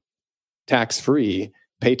to tax-free,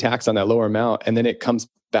 pay tax on that lower amount, and then it comes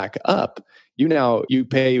back up, you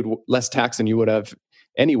pay less tax than you would have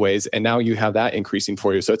anyways, and now you have that increasing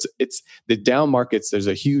for you. So it's the down markets, there's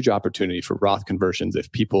a huge opportunity for Roth conversions if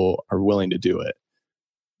people are willing to do it.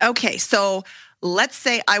 Okay, so let's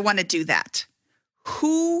say I want to do that.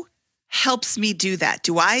 Who helps me do that?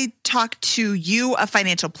 Do I talk to you, a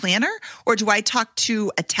financial planner, or do I talk to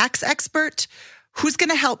a tax expert? Who's going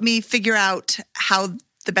to help me figure out how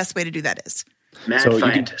the best way to do that is? Mad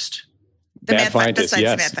Scientist. Mad Scientist,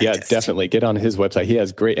 yes. Yeah, definitely. Get on his website. He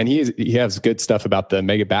has great, and he has good stuff about the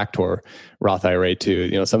Mega Backdoor Roth IRA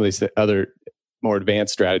too. Some of these other more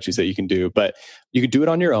advanced strategies that you can do, but you can do it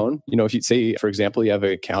on your own. If you say, for example, you have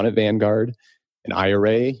an account at Vanguard, an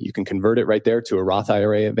IRA, you can convert it right there to a Roth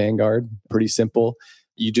IRA at Vanguard. Pretty simple.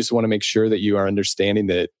 You just want to make sure that you are understanding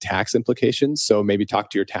the tax implications. So maybe talk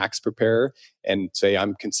to your tax preparer and say,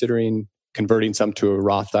 I'm considering converting some to a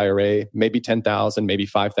Roth IRA, maybe 10,000, maybe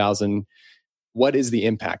 5,000. What is the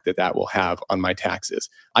impact that will have on my taxes?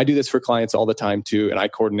 I do this for clients all the time too, and I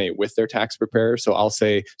coordinate with their tax preparer. So I'll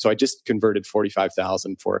say, I just converted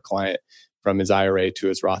 45,000 for a client from his IRA to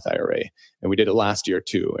his Roth IRA. And we did it last year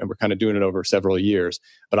too. And we're kind of doing it over several years.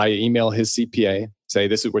 But I email his CPA, say,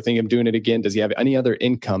 we're thinking of doing it again. Does he have any other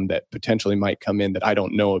income that potentially might come in that I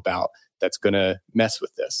don't know about that's going to mess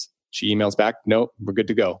with this? She emails back, nope, we're good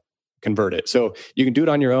to go. Convert it. So you can do it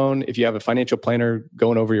on your own. If you have a financial planner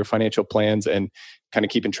going over your financial plans and kind of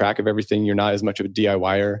keeping track of everything, you're not as much of a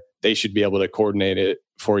DIYer. They should be able to coordinate it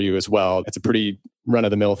for you as well. It's a pretty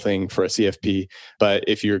run-of-the-mill thing for a CFP. But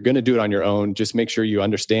if you're going to do it on your own, just make sure you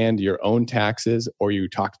understand your own taxes, or you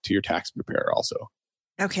talk to your tax preparer also.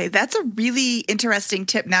 Okay, that's a really interesting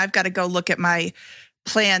tip. Now I've got to go look at my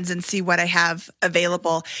plans and see what I have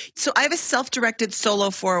available. So I have a self-directed solo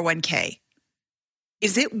 401k.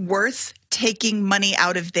 Is it worth taking money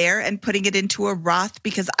out of there and putting it into a Roth?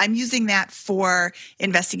 Because I'm using that for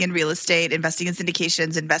investing in real estate, investing in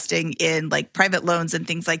syndications, investing in like private loans and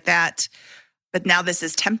things like that. But now this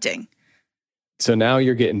is tempting. So now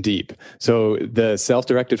you're getting deep. So the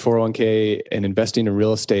self-directed 401k and investing in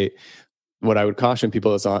real estate, what I would caution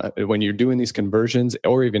people is when you're doing these conversions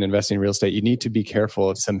or even investing in real estate, you need to be careful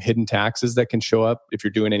of some hidden taxes that can show up if you're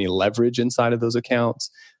doing any leverage inside of those accounts.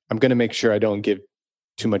 I'm going to make sure I don't give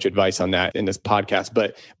too much advice on that in this podcast,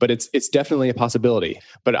 but it's definitely a possibility.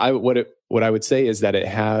 But what I would say is that it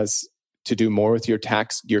has to do more with your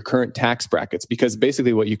current tax brackets, because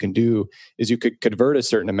basically what you can do is you could convert a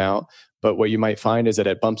certain amount, but what you might find is that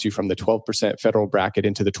it bumps you from the 12% federal bracket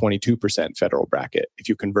into the 22% federal bracket if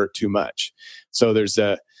you convert too much. So there's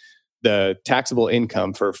the taxable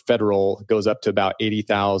income for federal goes up to about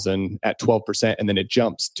 $80,000 at 12%, and then it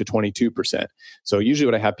jumps to 22%. So usually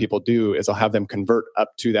what I have people do is I'll have them convert up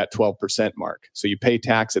to that 12% mark. So you pay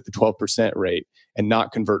tax at the 12% rate and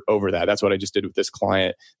not convert over that. That's what I just did with this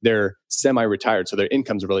client. They're semi-retired, so their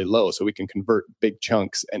income's really low. So we can convert big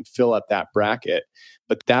chunks and fill up that bracket.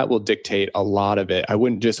 But that will dictate a lot of it. I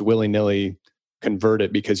wouldn't just willy-nilly convert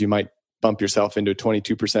it, because you might bump yourself into a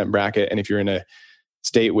 22% bracket. And if you're in a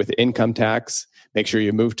state with income tax, make sure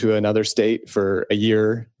you move to another state for a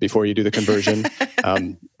year before you do the conversion,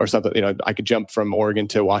 or something. I could jump from Oregon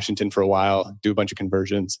to Washington for a while, do a bunch of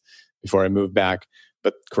conversions before I move back.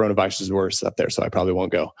 But coronavirus is worse up there, so I probably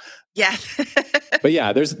won't go. Yeah. But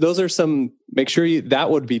yeah, those are some. Make sure that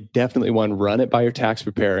would be definitely one. Run it by your tax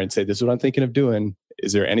preparer and say, "This is what I'm thinking of doing.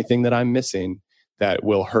 Is there anything that I'm missing that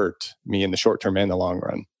will hurt me in the short term and the long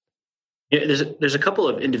run?" Yeah, there's a couple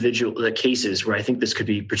of individual cases where I think this could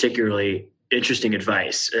be particularly interesting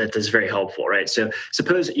advice that's very helpful, right? So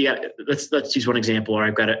suppose, let's use one example. Or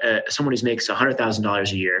I've got someone who makes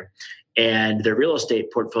 $100,000 a year, and their real estate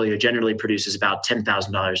portfolio generally produces about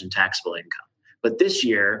 $10,000 in taxable income. But this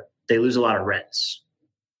year they lose a lot of rents,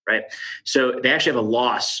 right? So they actually have a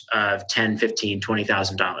loss of $10,000, $15,000,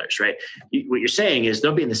 $20,000, right? What you're saying is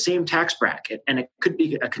they'll be in the same tax bracket, and it could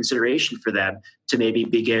be a consideration for them to maybe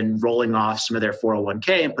begin rolling off some of their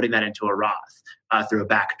 401k and putting that into a Roth through a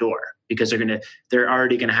back door, because they're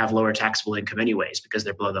already going to have lower taxable income anyways, because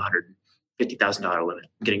they're below the $150,000 limit.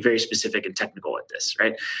 I'm getting very specific and technical at this,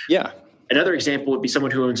 right? Yeah. Another example would be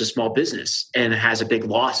someone who owns a small business and has a big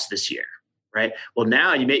loss this year. Right. Well,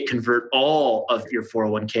 now you may convert all of your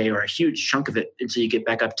 401k or a huge chunk of it until you get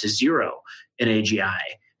back up to zero in AGI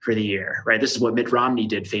for the year. Right. This is what Mitt Romney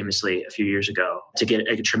did famously a few years ago to get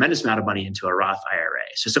a tremendous amount of money into a Roth IRA.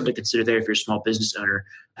 So something to consider there if you're a small business owner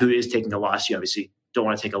who is taking a loss. You obviously don't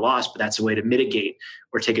want to take a loss, but that's a way to mitigate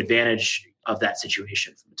or take advantage of that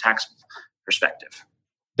situation from a tax perspective.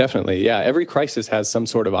 Definitely. Yeah. Every crisis has some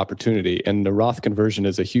sort of opportunity, and the Roth conversion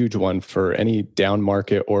is a huge one for any down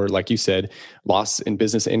market, or like you said, loss in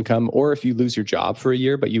business income, or if you lose your job for a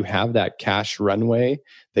year, but you have that cash runway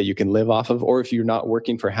that you can live off of, or if you're not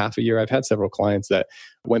working for half a year. I've had several clients that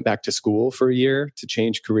went back to school for a year to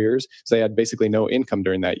change careers. So they had basically no income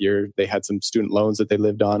during that year. They had some student loans that they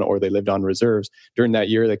lived on, or they lived on reserves. During that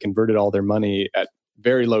year, they converted all their money at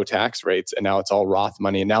very low tax rates, and now it's all Roth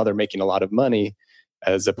money. And now they're making a lot of money,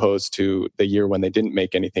 as opposed to the year when they didn't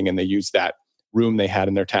make anything and they used that room they had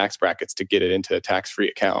in their tax brackets to get it into a tax-free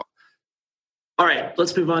account. All right,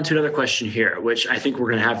 let's move on to another question here, which I think we're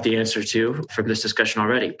going to have the answer to from this discussion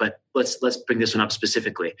already, but let's bring this one up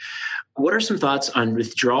specifically. What are some thoughts on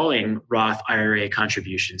withdrawing Roth IRA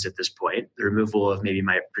contributions at this point, the removal of maybe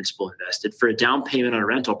my principal invested, for a down payment on a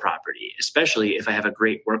rental property, especially if I have a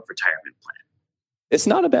great work retirement plan? It's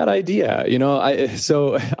not a bad idea.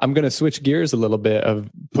 So I'm going to switch gears a little bit of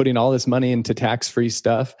putting all this money into tax-free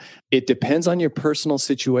stuff. It depends on your personal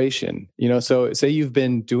situation. So say you've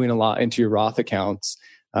been doing a lot into your Roth accounts,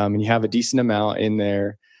 and you have a decent amount in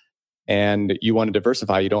there, and you want to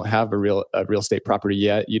diversify. You don't have a real estate property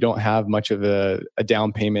yet. You don't have much of a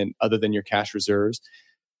down payment other than your cash reserves.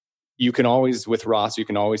 You can always, with Roth, you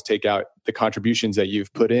can always take out the contributions that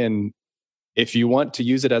you've put in. If you want to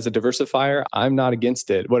use it as a diversifier, I'm not against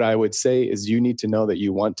it. What I would say is you need to know that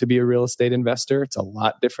you want to be a real estate investor. It's a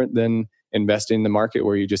lot different than investing in the market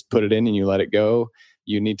where you just put it in and you let it go.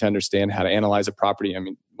 You need to understand how to analyze a property. I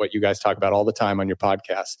mean, what you guys talk about all the time on your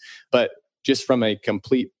podcast. But just from a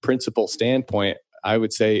complete principle standpoint, I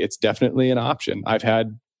would say it's definitely an option. I've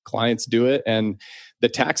had clients do it, and the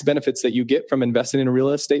tax benefits that you get from investing in a real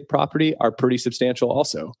estate property are pretty substantial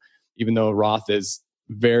also, even though Roth is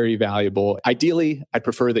very valuable. Ideally, I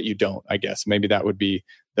prefer that you don't, I guess. Maybe that would be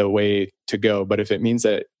the way to go. But if it means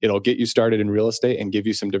that it'll get you started in real estate and give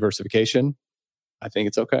you some diversification, I think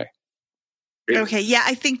it's okay. Okay. Yeah.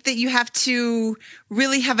 I think that you have to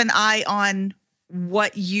really have an eye on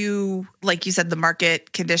what you, like you said, the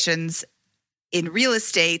market conditions in real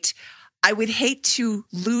estate. I would hate to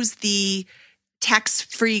lose the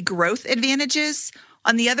tax-free growth advantages.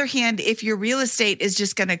 On the other hand, if your real estate is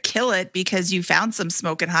just going to kill it because you found some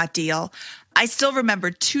smoking hot deal, I still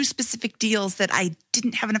remember 2 specific deals that I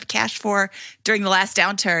didn't have enough cash for during the last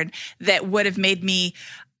downturn that would have made me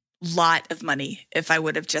lot of money if I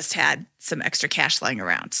would have just had some extra cash lying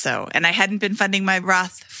around. So, and I hadn't been funding my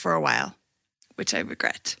Roth for a while, which I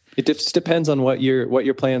regret. It just depends on what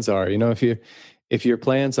your plans are. You know, if your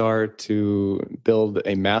plans are to build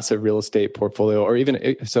a massive real estate portfolio, or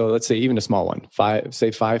even, so let's say even a small one,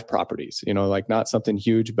 5 properties, you know, like not something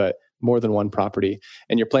huge, but more than one property.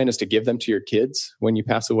 And your plan is to give them to your kids when you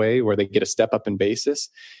pass away, where they get a step up in basis.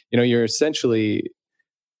 You know, you're essentially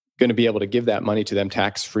going to be able to give that money to them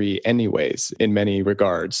tax-free anyways, in many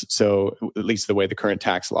regards. So at least the way the current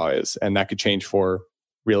tax law is, and that could change for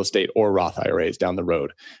real estate or Roth IRAs down the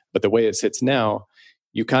road. But the way it sits now,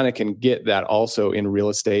 you kind of can get that also in real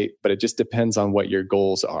estate, but it just depends on what your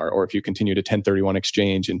goals are, or if you continue to 1031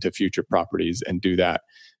 exchange into future properties and do that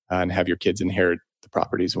and have your kids inherit the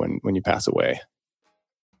properties when you pass away.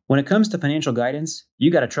 When it comes to financial guidance,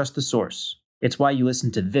 you got to trust the source. It's why you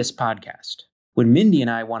listen to this podcast. When Mindy and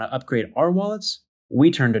I want to upgrade our wallets, we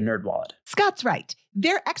turn to NerdWallet. Scott's right.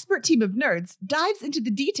 Their expert team of nerds dives into the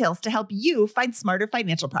details to help you find smarter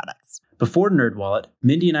financial products. Before NerdWallet,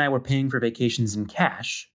 Mindy and I were paying for vacations in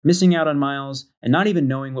cash, missing out on miles, and not even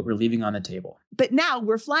knowing what we're leaving on the table. But now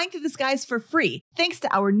we're flying through the skies for free, thanks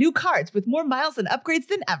to our new cards with more miles and upgrades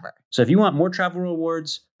than ever. So if you want more travel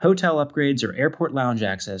rewards, hotel upgrades, or airport lounge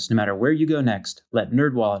access, no matter where you go next, let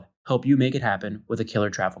NerdWallet help you make it happen with a killer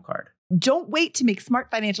travel card. Don't wait to make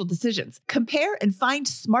smart financial decisions. Compare and find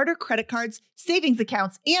smarter credit cards, savings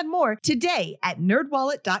accounts, and more today at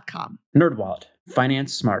nerdwallet.com. NerdWallet.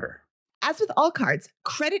 Finance smarter. As with all cards,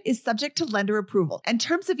 credit is subject to lender approval, and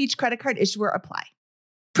terms of each credit card issuer apply.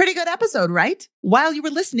 Pretty good episode, right? While you were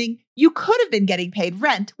listening, you could have been getting paid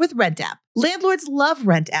rent with Rent App. Landlords love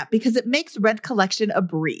Rent App because it makes rent collection a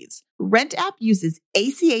breeze. Rent App uses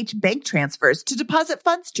ACH bank transfers to deposit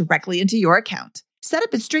funds directly into your account.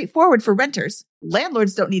 Setup is straightforward for renters.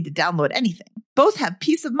 Landlords don't need to download anything. Both have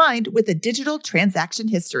peace of mind with a digital transaction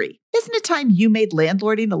history. Isn't it time you made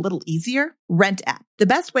landlording a little easier? Rent App, the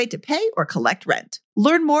best way to pay or collect rent.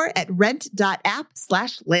 Learn more at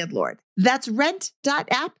rent.app/landlord. That's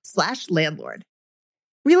rent.app/landlord.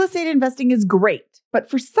 Real estate investing is great,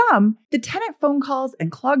 but for some, the tenant phone calls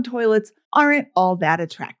and clogged toilets aren't all that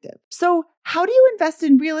attractive. So how do you invest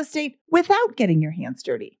in real estate without getting your hands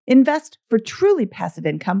dirty? Invest for truly passive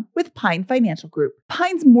income with Pine Financial Group.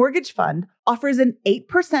 Pine's mortgage fund offers an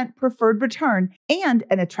 8% preferred return and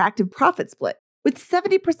an attractive profit split, with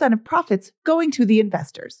 70% of profits going to the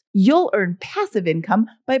investors. You'll earn passive income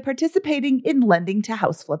by participating in lending to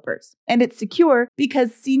house flippers. And it's secure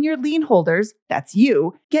because senior lien holders, that's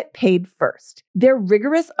you, get paid first. Their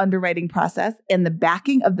rigorous underwriting process and the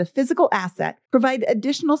backing of the physical asset provide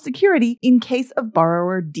additional security in case of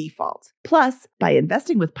borrower default. Plus, by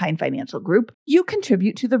investing with Pine Financial Group, you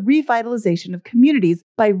contribute to the revitalization of communities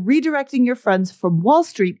by redirecting your funds from Wall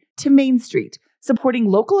Street to Main Street, supporting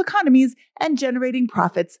local economies and generating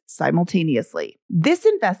profits simultaneously. This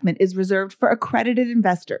investment is reserved for accredited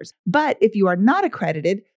investors, but if you are not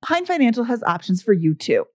accredited, Pine Financial has options for you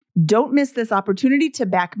too. Don't miss this opportunity to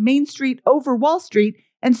back Main Street over Wall Street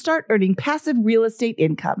and start earning passive real estate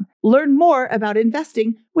income. Learn more about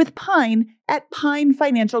investing with Pine at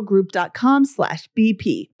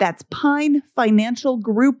pinefinancialgroup.com/BP. That's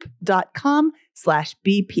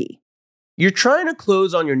pinefinancialgroup.com/BP. You're trying to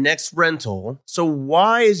close on your next rental, so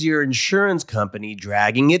why is your insurance company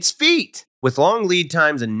dragging its feet? With long lead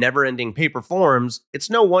times and never-ending paper forms, it's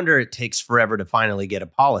no wonder it takes forever to finally get a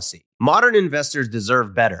policy. Modern investors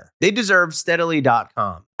deserve better. They deserve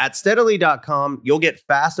Steadily.com. At Steadily.com, you'll get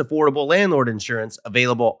fast, affordable landlord insurance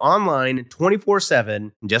available online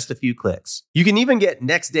 24/7 in just a few clicks. You can even get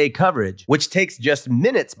next-day coverage, which takes just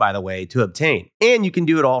minutes, by the way, to obtain. And you can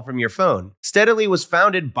do it all from your phone. Steadily was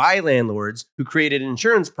founded by landlords who created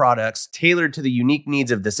insurance products tailored to the unique needs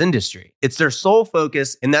of this industry. It's their sole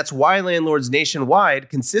focus, and that's why landlords nationwide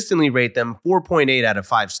consistently rate them 4.8 out of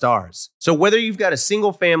 5 stars. So whether you've got a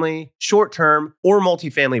single-family, short-term, or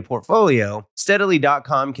multifamily portfolio,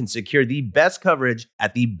 Steadily.com can secure the best coverage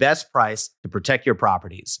at the best price to protect your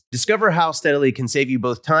properties. Discover how Steadily can save you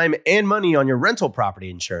both time and money on your rental property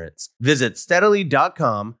insurance. Visit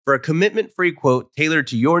Steadily.com for a commitment-free quote tailored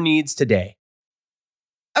to your needs today.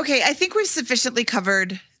 Okay, I think we've sufficiently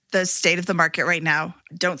covered the state of the market right now.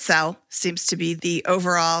 Don't sell seems to be the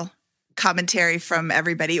overall commentary from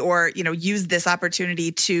everybody, or, use this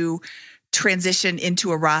opportunity to transition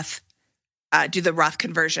into a Roth, do the Roth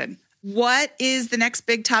conversion. What is the next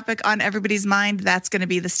big topic on everybody's mind? That's going to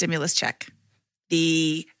be the stimulus check.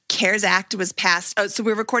 The CARES Act was passed. So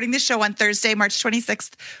we're recording this show on Thursday, March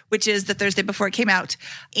 26th, which is the Thursday before it came out.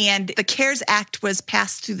 And the CARES Act was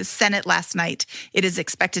passed through the Senate last night. It is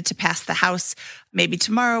expected to pass the House maybe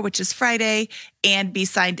tomorrow, which is Friday, and be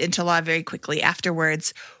signed into law very quickly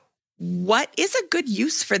afterwards. What is a good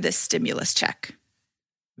use for this stimulus check?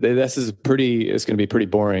 It's going to be pretty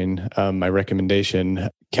boring. My recommendation: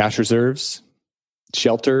 cash reserves,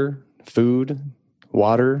 shelter, food,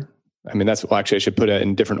 water. Actually, I should put it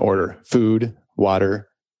in different order: food, water,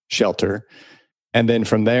 shelter. And then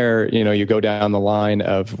from there, you go down the line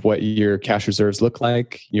of what your cash reserves look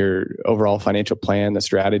like, your overall financial plan, the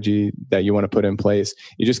strategy that you want to put in place.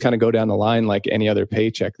 You just kind of go down the line like any other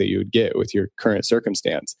paycheck that you would get with your current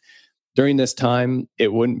circumstance. During this time,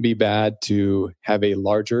 it wouldn't be bad to have a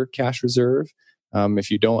larger cash reserve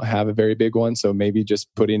if you don't have a very big one. So maybe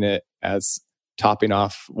just putting it as topping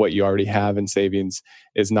off what you already have in savings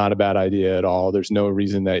is not a bad idea at all. There's no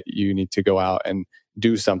reason that you need to go out and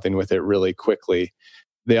do something with it really quickly.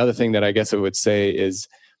 The other thing that I guess I would say is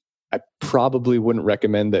I probably wouldn't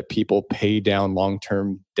recommend that people pay down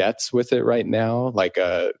long-term debts with it right now, like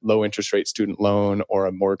a low interest rate student loan or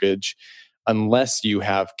a mortgage, unless you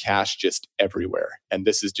have cash just everywhere. And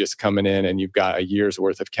this is just coming in and you've got a year's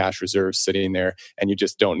worth of cash reserves sitting there and you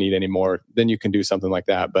just don't need any more. Then you can do something like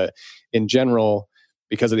that. But in general,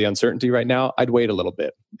 because of the uncertainty right now, I'd wait a little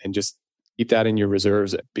bit and just keep that in your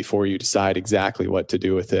reserves before you decide exactly what to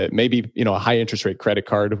do with it. Maybe, a high interest rate credit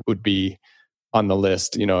card would be on the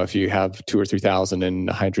list. If you have $2,000 or $3,000 in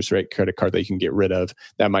a high interest rate credit card that you can get rid of,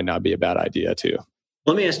 that might not be a bad idea too.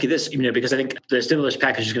 Let me ask you this, because I think the stimulus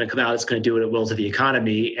package is going to come out. It's going to do what it will to the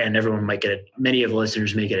economy, and everyone might get it. Many of the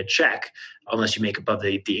listeners may get a check unless you make above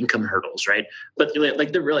the income hurdles, right? But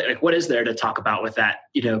what is there to talk about with that?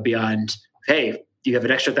 Beyond, hey, you have an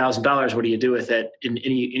extra $1,000. What do you do with it in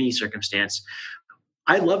any circumstance?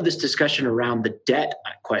 I love this discussion around the debt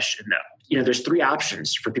question, though. There's three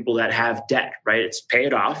options for people that have debt, right? It's pay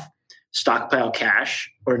it off, stockpile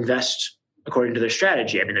cash, or invest according to their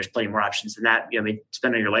strategy. There's plenty more options than that.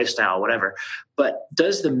 Spend on your lifestyle, whatever. But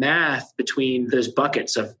does the math between those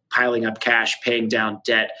buckets of piling up cash, paying down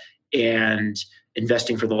debt, and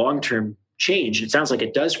investing for the long term change? It sounds like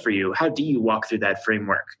it does for you. How do you walk through that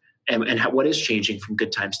framework? And what is changing from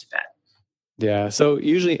good times to bad? Yeah. So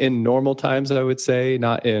usually in normal times, I would say,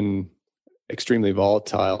 not in extremely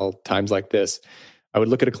volatile times like this, I would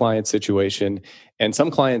look at a client situation, and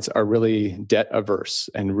some clients are really debt averse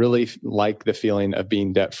and really like the feeling of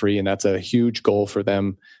being debt free. And that's a huge goal for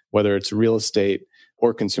them, whether it's real estate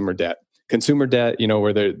or consumer debt. Consumer debt,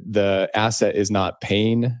 where the asset is not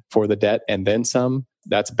paying for the debt and then some,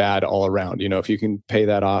 that's bad all around. If you can pay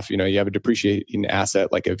that off, you have a depreciating asset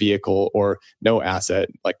like a vehicle, or no asset,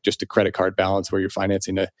 like just a credit card balance where you're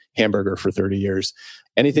financing a hamburger for 30 years.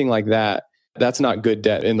 Anything like that, that's not good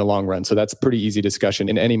debt in the long run. So that's a pretty easy discussion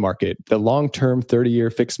in any market. The long-term 30-year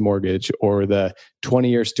fixed mortgage or the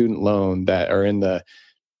 20-year student loan that are in the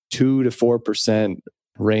 2 to 4%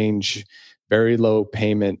 range, very low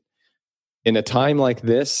payment. In a time like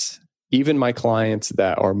this, even my clients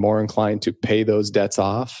that are more inclined to pay those debts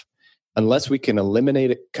off, unless we can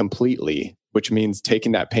eliminate it completely, which means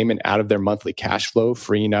taking that payment out of their monthly cash flow,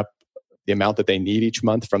 freeing up the amount that they need each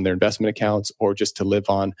month from their investment accounts or just to live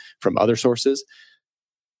on from other sources.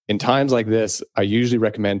 In times like this, I usually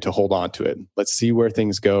recommend to hold on to it. Let's see where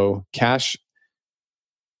things go. Cash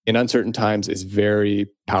in uncertain times is very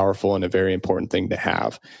powerful and a very important thing to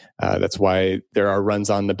have. That's why there are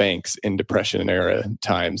runs on the banks in depression era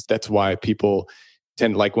times. That's why people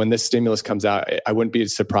tend, like when this stimulus comes out, I wouldn't be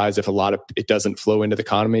surprised if a lot of it doesn't flow into the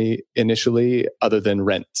economy initially, other than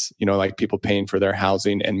rents, like people paying for their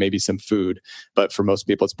housing and maybe some food. But for most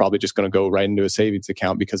people, it's probably just going to go right into a savings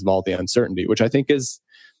account because of all the uncertainty, which I think is,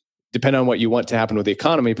 depending on what you want to happen with the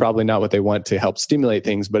economy, probably not what they want to help stimulate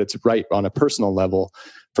things, but it's right on a personal level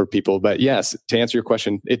for people. But yes, to answer your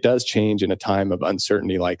question, it does change in a time of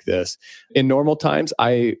uncertainty like this. In normal times,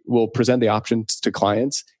 I will present the options to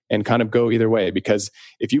clients and kind of go either way, because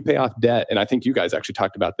if you pay off debt, and I think you guys actually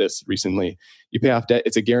talked about this recently, you pay off debt,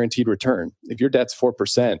 it's a guaranteed return. If your debt's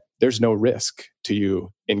 4%, there's no risk to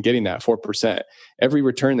you in getting that 4%. Every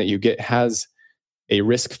return that you get has a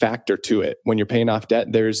risk factor to it. When you're paying off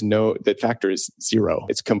debt, that factor is zero.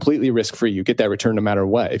 It's completely risk-free. You get that return no matter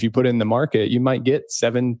what. If you put it in the market, you might get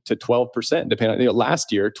 7 to 12%, depending on,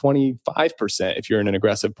 last year, 25% if you're in an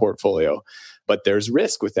aggressive portfolio. But there's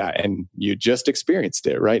risk with that, and you just experienced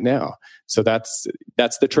it right now. So that's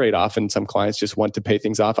the trade-off, and some clients just want to pay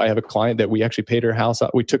things off. I have a client that we actually paid her house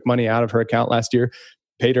off. We took money out of her account last year,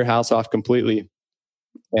 paid her house off completely.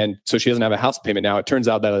 And so she doesn't have a house payment now. It turns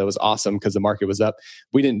out that it was awesome because the market was up.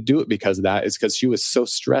 We didn't do it because of that. It's because she was so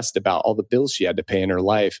stressed about all the bills she had to pay in her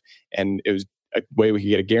life. And it was a way we could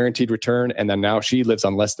get a guaranteed return. And then now she lives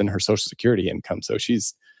on less than her Social Security income. So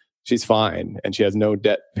she's fine. And she has no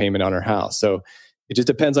debt payment on her house. So it just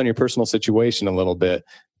depends on your personal situation a little bit.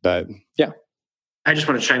 But yeah. I just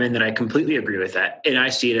want to chime in that I completely agree with that. And I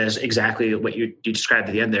see it as exactly what you described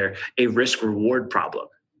at the end there, a risk reward problem.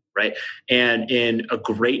 Right. And in a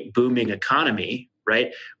great booming economy,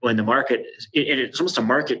 right, when the market, it's almost a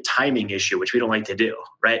market timing issue, which we don't like to do.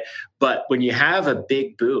 Right. But when you have a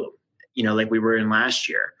big boom, like we were in last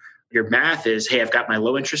year, your math is, hey, I've got my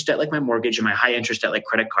low interest debt like my mortgage and my high interest debt like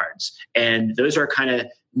credit cards. And those are kind of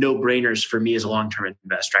no brainers for me as a long-term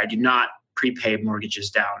investor. I do not prepay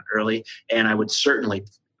mortgages down early. And I would certainly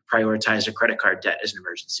prioritize a credit card debt as an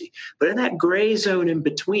emergency. But in that gray zone in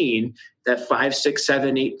between, that 5, 6,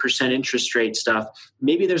 7, 8% interest rate stuff,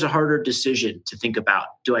 maybe there's a harder decision to think about.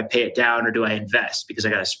 Do I pay it down or do I invest because I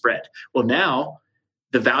got a spread? Well, now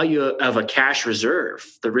the value of a cash reserve,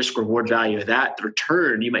 the risk reward value of that, the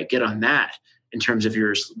return you might get on that in terms of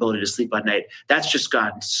your ability to sleep at night, that's just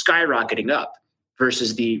gone skyrocketing up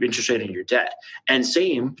versus the interest rate on your debt. And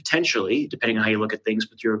same potentially, depending on how you look at things,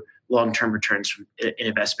 with your long-term returns from an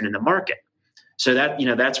investment in the market. So that,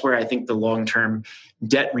 that's where I think the long-term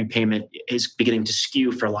debt repayment is beginning to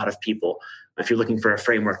skew for a lot of people, if you're looking for a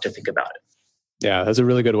framework to think about it. Yeah, that's a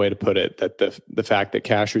really good way to put it, that the fact that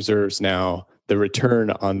cash reserves now, the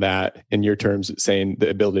return on that, in your terms, saying the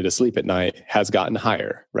ability to sleep at night, has gotten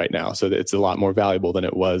higher right now. So that it's a lot more valuable than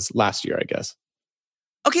it was last year, I guess.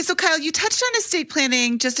 Okay, so Kyle, you touched on estate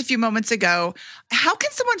planning just a few moments ago. How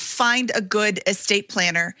can someone find a good estate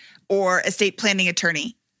planner or estate planning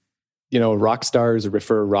attorney? Rock stars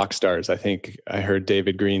refer rock stars. I think I heard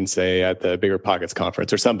David Green say at the Bigger Pockets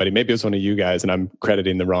conference, or somebody, maybe it was one of you guys, and I'm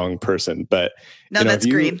crediting the wrong person. But no, that's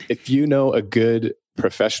Green. If you know a good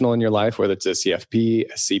professional in your life, whether it's a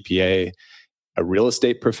CFP, a CPA, a real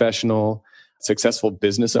estate professional, successful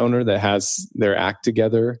business owner that has their act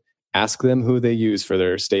together, ask them who they use for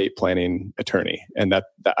their estate planning attorney, and that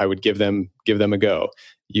I would give them a go.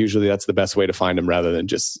 Usually, that's the best way to find them, rather than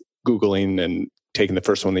just Googling and taking the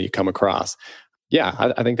first one that you come across. Yeah,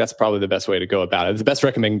 I think that's probably the best way to go about it. It's the best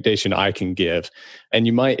recommendation I can give. And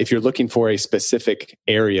you might, if you're looking for a specific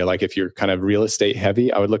area, like if you're kind of real estate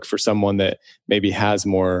heavy, I would look for someone that maybe has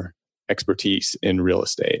more expertise in real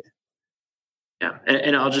estate. Yeah,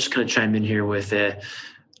 and I'll just kind of chime in here with a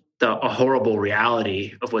horrible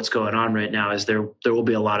reality of what's going on right now is there will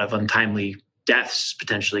be a lot of untimely deaths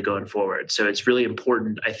potentially going forward. So it's really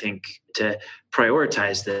important, I think, to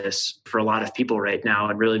prioritize this for a lot of people right now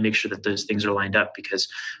and really make sure that those things are lined up, because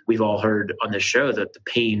we've all heard on this show that the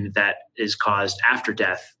pain that is caused after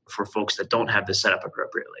death for folks that don't have this set up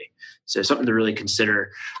appropriately. So something to really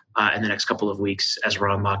consider in the next couple of weeks as we're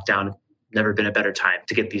on lockdown. Never been a better time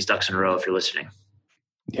to get these ducks in a row if you're listening.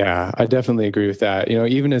 Yeah, I definitely agree with that.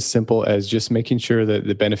 Even as simple as just making sure that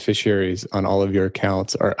the beneficiaries on all of your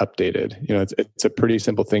accounts are updated. It's a pretty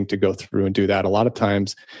simple thing to go through and do that. A lot of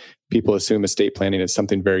times people assume estate planning is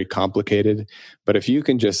something very complicated, but if you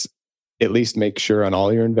can just at least make sure on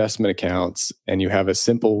all your investment accounts and you have a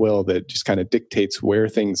simple will that just kind of dictates where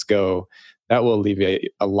things go, that will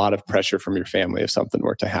alleviate a lot of pressure from your family if something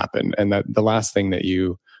were to happen. And that the last thing that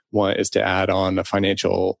you want is to add on a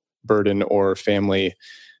financial burden or family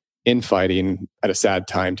infighting at a sad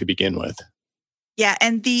time to begin with. Yeah,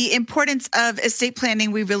 and the importance of estate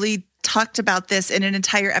planning, we really talked about this in an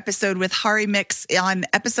entire episode with Hari Mix on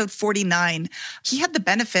episode 49. He had the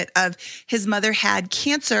benefit of his mother had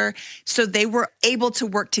cancer, so they were able to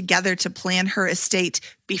work together to plan her estate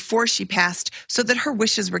before she passed so that her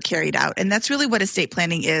wishes were carried out. And that's really what estate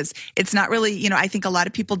planning is. It's not really, I think a lot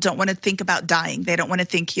of people don't want to think about dying. They don't want to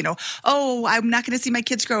think, oh, I'm not going to see my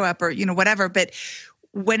kids grow up or, whatever. But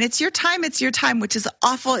when it's your time, which is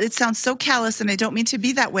awful. It sounds so callous, and I don't mean to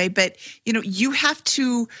be that way, but you have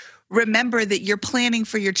to remember that you're planning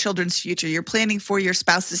for your children's future. You're planning for your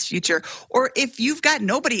spouse's future. Or if you've got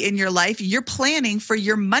nobody in your life, you're planning for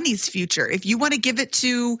your money's future. If you want to give it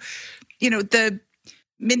to, the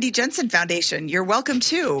Mindy Jensen Foundation, you're welcome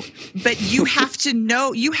to. But you have to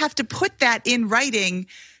know, you have to put that in writing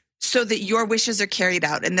so that your wishes are carried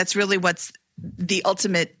out. And that's really what's the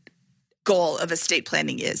ultimate goal of estate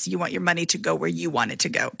planning is. You want your money to go where you want it to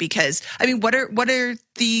go. Because, I mean, what are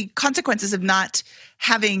the consequences of not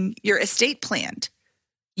having your estate planned?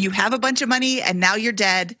 You have a bunch of money and now you're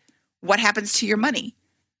dead. What happens to your money?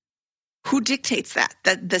 Who dictates that?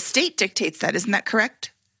 The state dictates that. Isn't that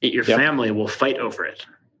correct? Your family will fight over it.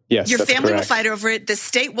 Yes, your family correct. will fight over it. The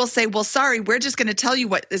state will say, well, sorry, we're just going to tell you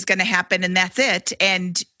what is going to happen and that's it.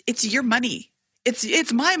 And it's your money.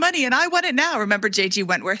 It's my money and I want it now. Remember J.G.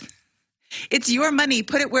 Wentworth? It's your money.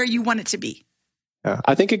 Put it where you want it to be.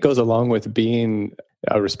 I think it goes along with being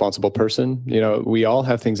a responsible person. You know, we all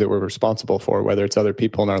have things that we're responsible for, whether it's other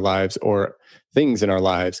people in our lives or things in our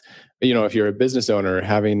lives. You know, if you're a business owner,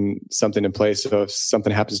 having something in place, so if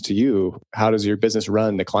something happens to you, how does your business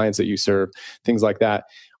run, the clients that you serve, things like that.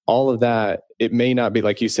 All of that, it may not be,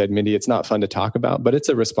 like you said, Mindy, it's not fun to talk about, but it's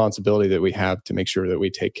a responsibility that we have to make sure that we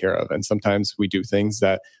take care of. And sometimes we do things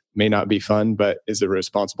that may not be fun, but is a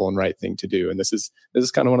responsible and right thing to do. And this is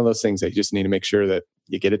kind of one of those things that you just need to make sure that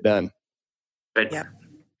you get it done. Right. Yep.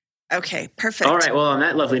 Okay, perfect. All right. Well, on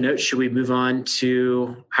that lovely note, should we move on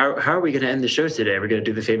to how are we going to end the show today? Are we going to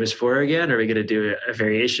do the famous four again? Or are we going to do a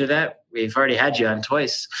variation of that? We've already had you on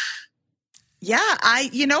twice. Yeah,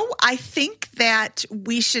 I think that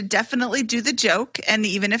we should definitely do the joke. And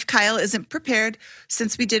even if Kyle isn't prepared,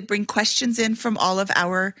 since we did bring questions in from all of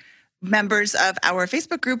our members of our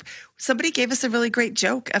Facebook group, somebody gave us a really great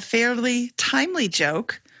joke, a fairly timely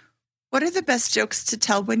joke. What are the best jokes to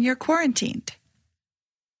tell when you're quarantined?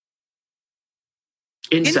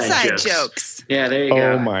 Inside jokes. Yeah, there you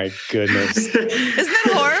go. Oh my goodness. Isn't that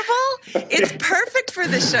horrible? It's perfect for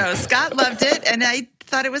the show. Scott loved it, and I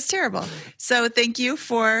thought it was terrible. So thank you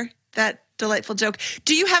for that delightful joke.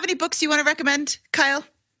 Do you have any books you want to recommend, Kyle?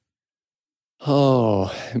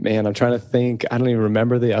 Oh, man, I'm trying to think. I don't even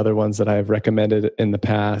remember the other ones that I've recommended in the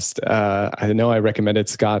past. I know I recommended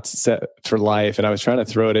Scott's Set for Life, and I was trying to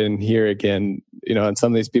throw it in here again, you know, and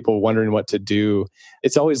some of these people wondering what to do.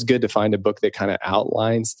 It's always good to find a book that kind of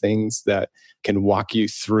outlines things that can walk you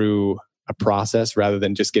through a process rather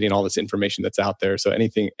than just getting all this information that's out there. So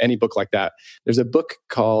any book like that. There's a book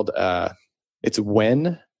called, it's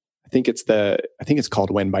When. I think it's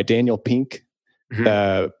called When by Daniel Pink.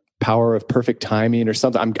 Mm-hmm. Power of Perfect Timing or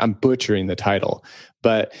something. I'm butchering the title,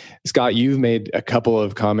 but Scott, you've made a couple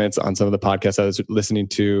of comments on some of the podcasts I was listening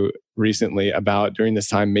to recently about during this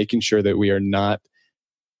time, making sure that we are not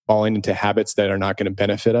falling into habits that are not going to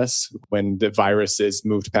benefit us when the virus is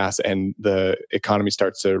moved past and the economy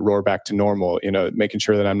starts to roar back to normal. You know, making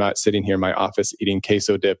sure that I'm not sitting here in my office eating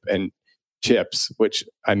queso dip and chips, which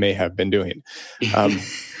I may have been doing.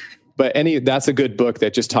 But that's a good book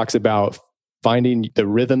that just talks about finding the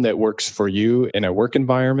rhythm that works for you in a work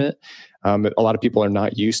environment. A lot of people are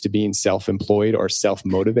not used to being self-employed or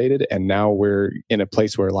self-motivated. And now we're in a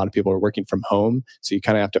place where a lot of people are working from home. So you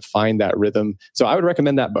kind of have to find that rhythm. So I would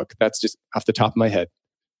recommend that book. That's just off the top of my head.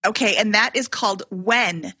 Okay. And that is called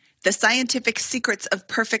When: The Scientific Secrets of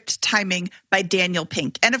Perfect Timing by Daniel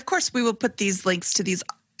Pink. And of course, we will put these links to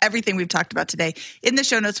everything we've talked about today in the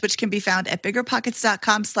show notes, which can be found at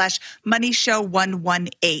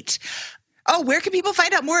biggerpockets.com/moneyshow118. Oh, where can people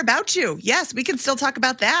find out more about you? Yes, we can still talk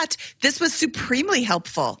about that. This was supremely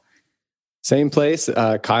helpful. Same place,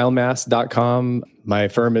 kylemass.com. My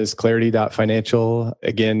firm is clarity.financial.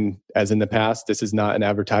 Again, as in the past, this is not an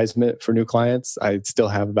advertisement for new clients. I still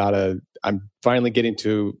have I'm finally getting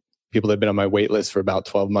to people that have been on my wait list for about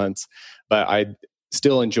 12 months, but I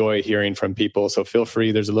still enjoy hearing from people. So feel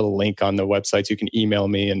free. There's a little link on the website. You can email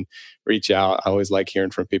me and reach out. I always like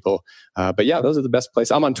hearing from people. But yeah, those are the best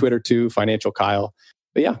places. I'm on Twitter too, Financial Kyle.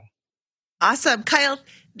 But yeah. Awesome. Kyle,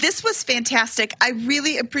 this was fantastic. I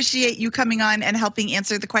really appreciate you coming on and helping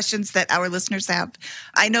answer the questions that our listeners have.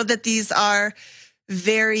 I know that these are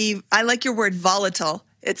I like your word volatile.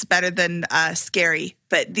 It's better than scary,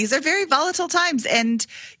 but these are very volatile times. And,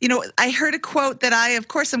 you know, I heard a quote that of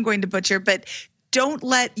course I'm going to butcher, but don't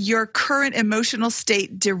let your current emotional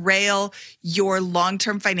state derail your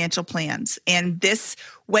long-term financial plans. And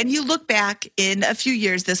when you look back in a few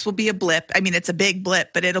years, this will be a blip. I mean, it's a big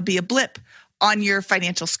blip, but it'll be a blip on your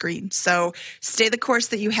financial screen. So stay the course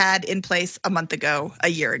that you had in place a month ago, a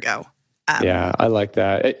year ago. Yeah, I like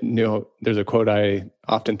that. There's a quote I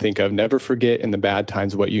often think of: never forget in the bad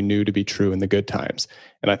times what you knew to be true in the good times.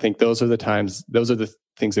 And I think those are the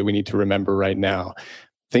things that we need to remember right now.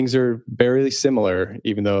 Things are very similar,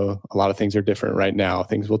 even though a lot of things are different right now.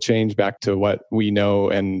 Things will change back to what we know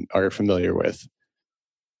and are familiar with.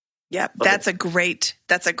 Yep, that's a great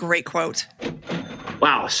quote.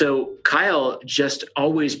 Wow. So Kyle just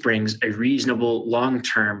always brings a reasonable,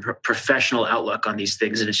 long-term professional outlook on these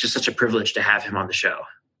things. And it's just such a privilege to have him on the show.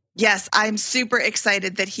 Yes, I'm super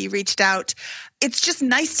excited that he reached out. It's just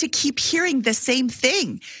nice to keep hearing the same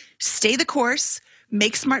thing. Stay the course,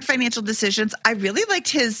 make smart financial decisions. I really liked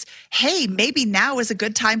his, hey, maybe now is a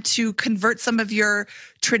good time to convert some of your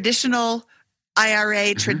traditional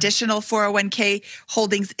IRA, traditional 401k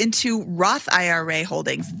holdings into Roth IRA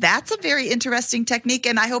holdings. That's a very interesting technique.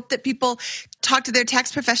 And I hope that people talk to their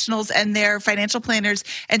tax professionals and their financial planners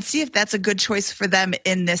and see if that's a good choice for them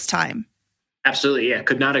in this time. Absolutely. Yeah.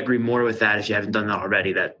 Could not agree more with that. If you haven't done that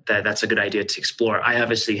already, that's a good idea to explore. I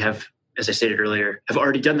obviously have, as I stated earlier, have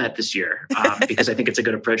already done that this year because I think it's a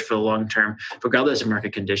good approach for the long term, regardless of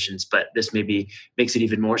market conditions. But this maybe makes it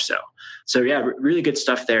even more so. So yeah, really good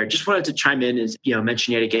stuff there. Just wanted to chime in and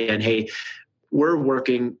mention yet again, hey, we're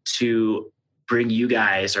working to bring you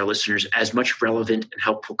guys, our listeners, as much relevant and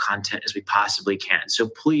helpful content as we possibly can. So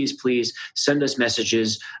please send us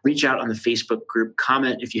messages, reach out on the Facebook group,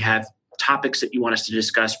 comment if you have topics that you want us to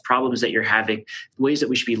discuss, problems that you're having, ways that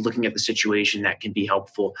we should be looking at the situation that can be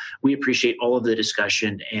helpful. We appreciate all of the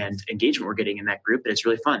discussion and engagement we're getting in that group, and it's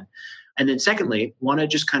really fun. And then secondly, want to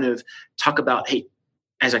just kind of talk about, hey,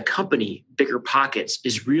 as a company, BiggerPockets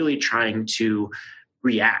is really trying to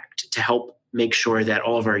react to help make sure that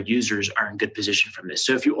all of our users are in good position from this.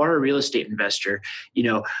 So if you are a real estate investor,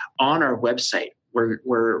 on our website,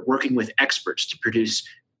 we're working with experts to produce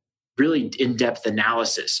really in-depth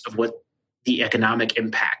analysis of what the economic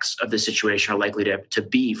impacts of the situation are likely to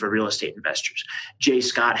be for real estate investors. Jay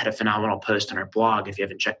Scott had a phenomenal post on our blog, if you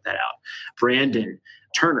haven't checked that out. Brandon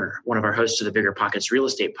Turner, one of our hosts of the BiggerPockets Real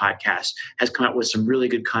Estate Podcast, has come out with some really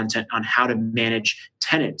good content on how to manage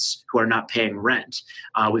tenants who are not paying rent.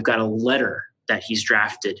 We've got a letter that he's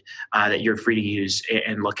drafted that you're free to use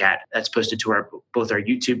and look at. That's posted to both our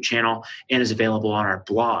YouTube channel and is available on our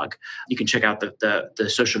blog. You can check out the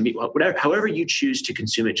social media, however you choose to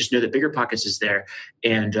consume it. Just know that BiggerPockets is there,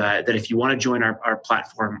 and that if you want to join our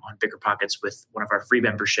platform on BiggerPockets with one of our free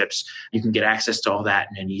memberships, you can get access to all that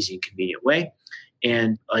in an easy and convenient way.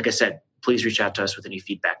 And like I said, please reach out to us with any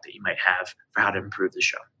feedback that you might have for how to improve the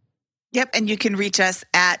show. Yep. And you can reach us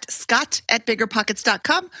at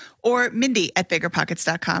scott@biggerpockets.com or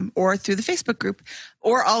mindy@biggerpockets.com or through the Facebook group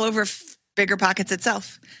or all over BiggerPockets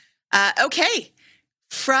itself. Okay.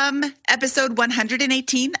 From episode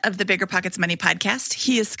 118 of the BiggerPockets Money Podcast,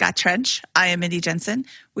 he is Scott Trench. I am Mindy Jensen.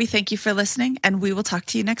 We thank you for listening, and we will talk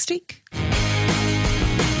to you next week.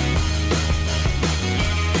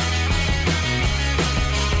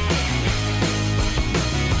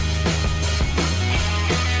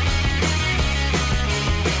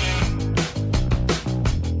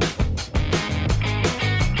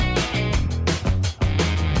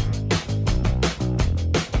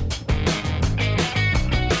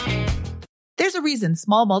 There's a reason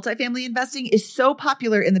small multifamily investing is so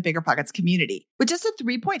popular in the BiggerPockets community. With just a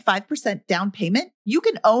 3.5% down payment, you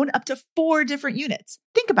can own up to 4 different units.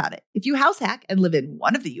 Think about it. If you house hack and live in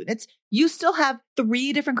one of the units, you still have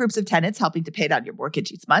 3 different groups of tenants helping to pay down your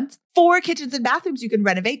mortgage each month, 4 kitchens and bathrooms you can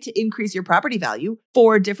renovate to increase your property value,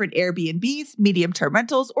 4 different Airbnbs, medium-term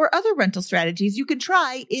rentals, or other rental strategies you can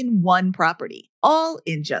try in one property, all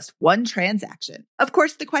in just one transaction. Of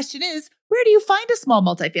course, the question is, where do you find a small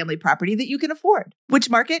multifamily property that you can afford? Which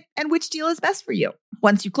market and which deal is best for you?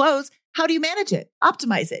 Once you close, how do you manage it,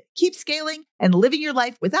 optimize it, keep scaling, and living your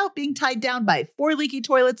life without being tied down by 4 leaky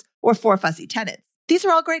toilets or 4 fussy tenants? These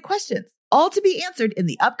are all great questions, all to be answered in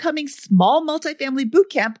the upcoming Small Multifamily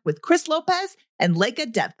Bootcamp with Chris Lopez and Leica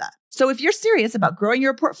Devtha. So if you're serious about growing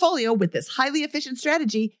your portfolio with this highly efficient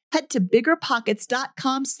strategy, head to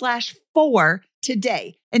biggerpockets.com/4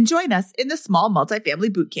 today and join us in the Small Multifamily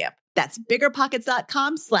Bootcamp. That's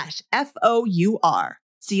biggerpockets.com/FOUR.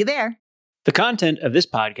 See you there. The content of this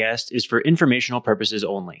podcast is for informational purposes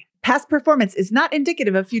only. Past performance is not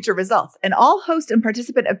indicative of future results, and all host and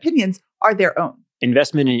participant opinions are their own.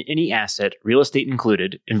 Investment in any asset, real estate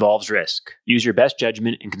included, involves risk. Use your best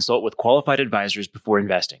judgment and consult with qualified advisors before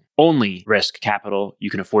investing. Only risk capital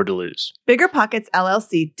you can afford to lose. BiggerPockets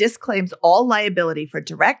LLC disclaims all liability for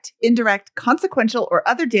direct, indirect, consequential, or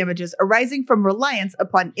other damages arising from reliance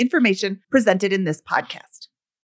upon information presented in this podcast.